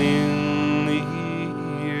hanging in the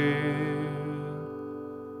air.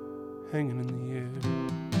 Hanging in the air.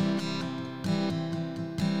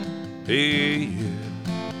 Hey, yeah.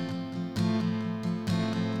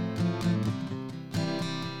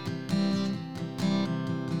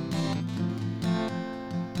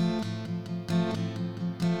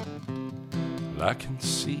 I can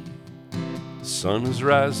see the sun is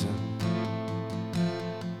rising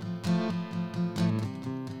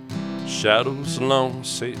shadows long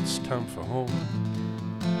say it's time for home.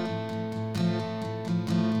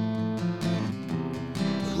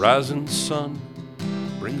 The rising sun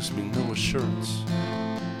brings me no assurance,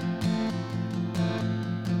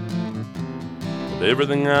 but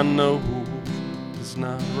everything I know is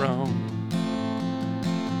not wrong.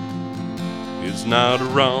 It's not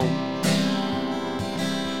wrong.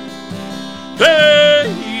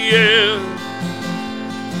 Hey, yeah.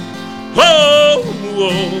 Oh,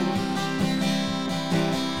 oh.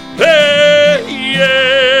 Hey,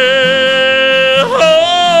 yeah. Oh,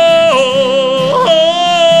 oh,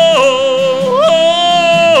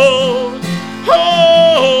 oh,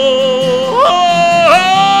 oh,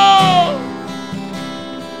 oh.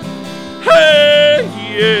 Hey,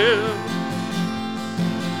 yeah.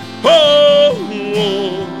 Oh,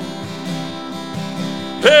 oh.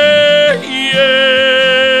 Hey, yeah.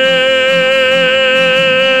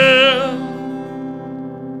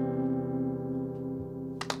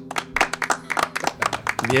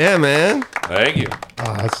 Yeah, man. Thank you.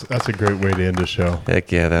 That's a great way to end the show.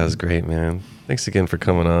 Heck yeah, that was great, man. Thanks again for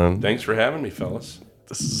coming on. Thanks for having me, fellas.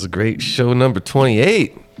 This is a great show number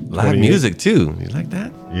 28. Live 28. music, too. You like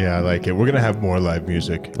that? Yeah, I like it. We're going to have more live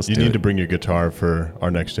music. Let's you do need it. to bring your guitar for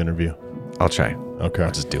our next interview. I'll try. Okay.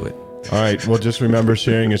 I'll just do it. All right. Well, just remember,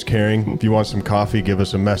 sharing is caring. If you want some coffee, give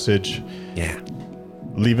us a message. Yeah.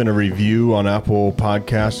 Leaving a review on Apple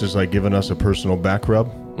Podcasts is like giving us a personal back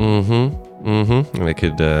rub. And it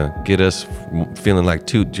could get us feeling like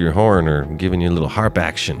toot your horn or giving you a little harp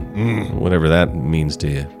action. Whatever that means to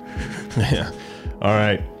you. Yeah. All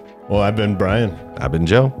right. Well, I've been Brian. I've been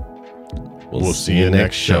Joe. We'll see you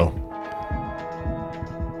next show.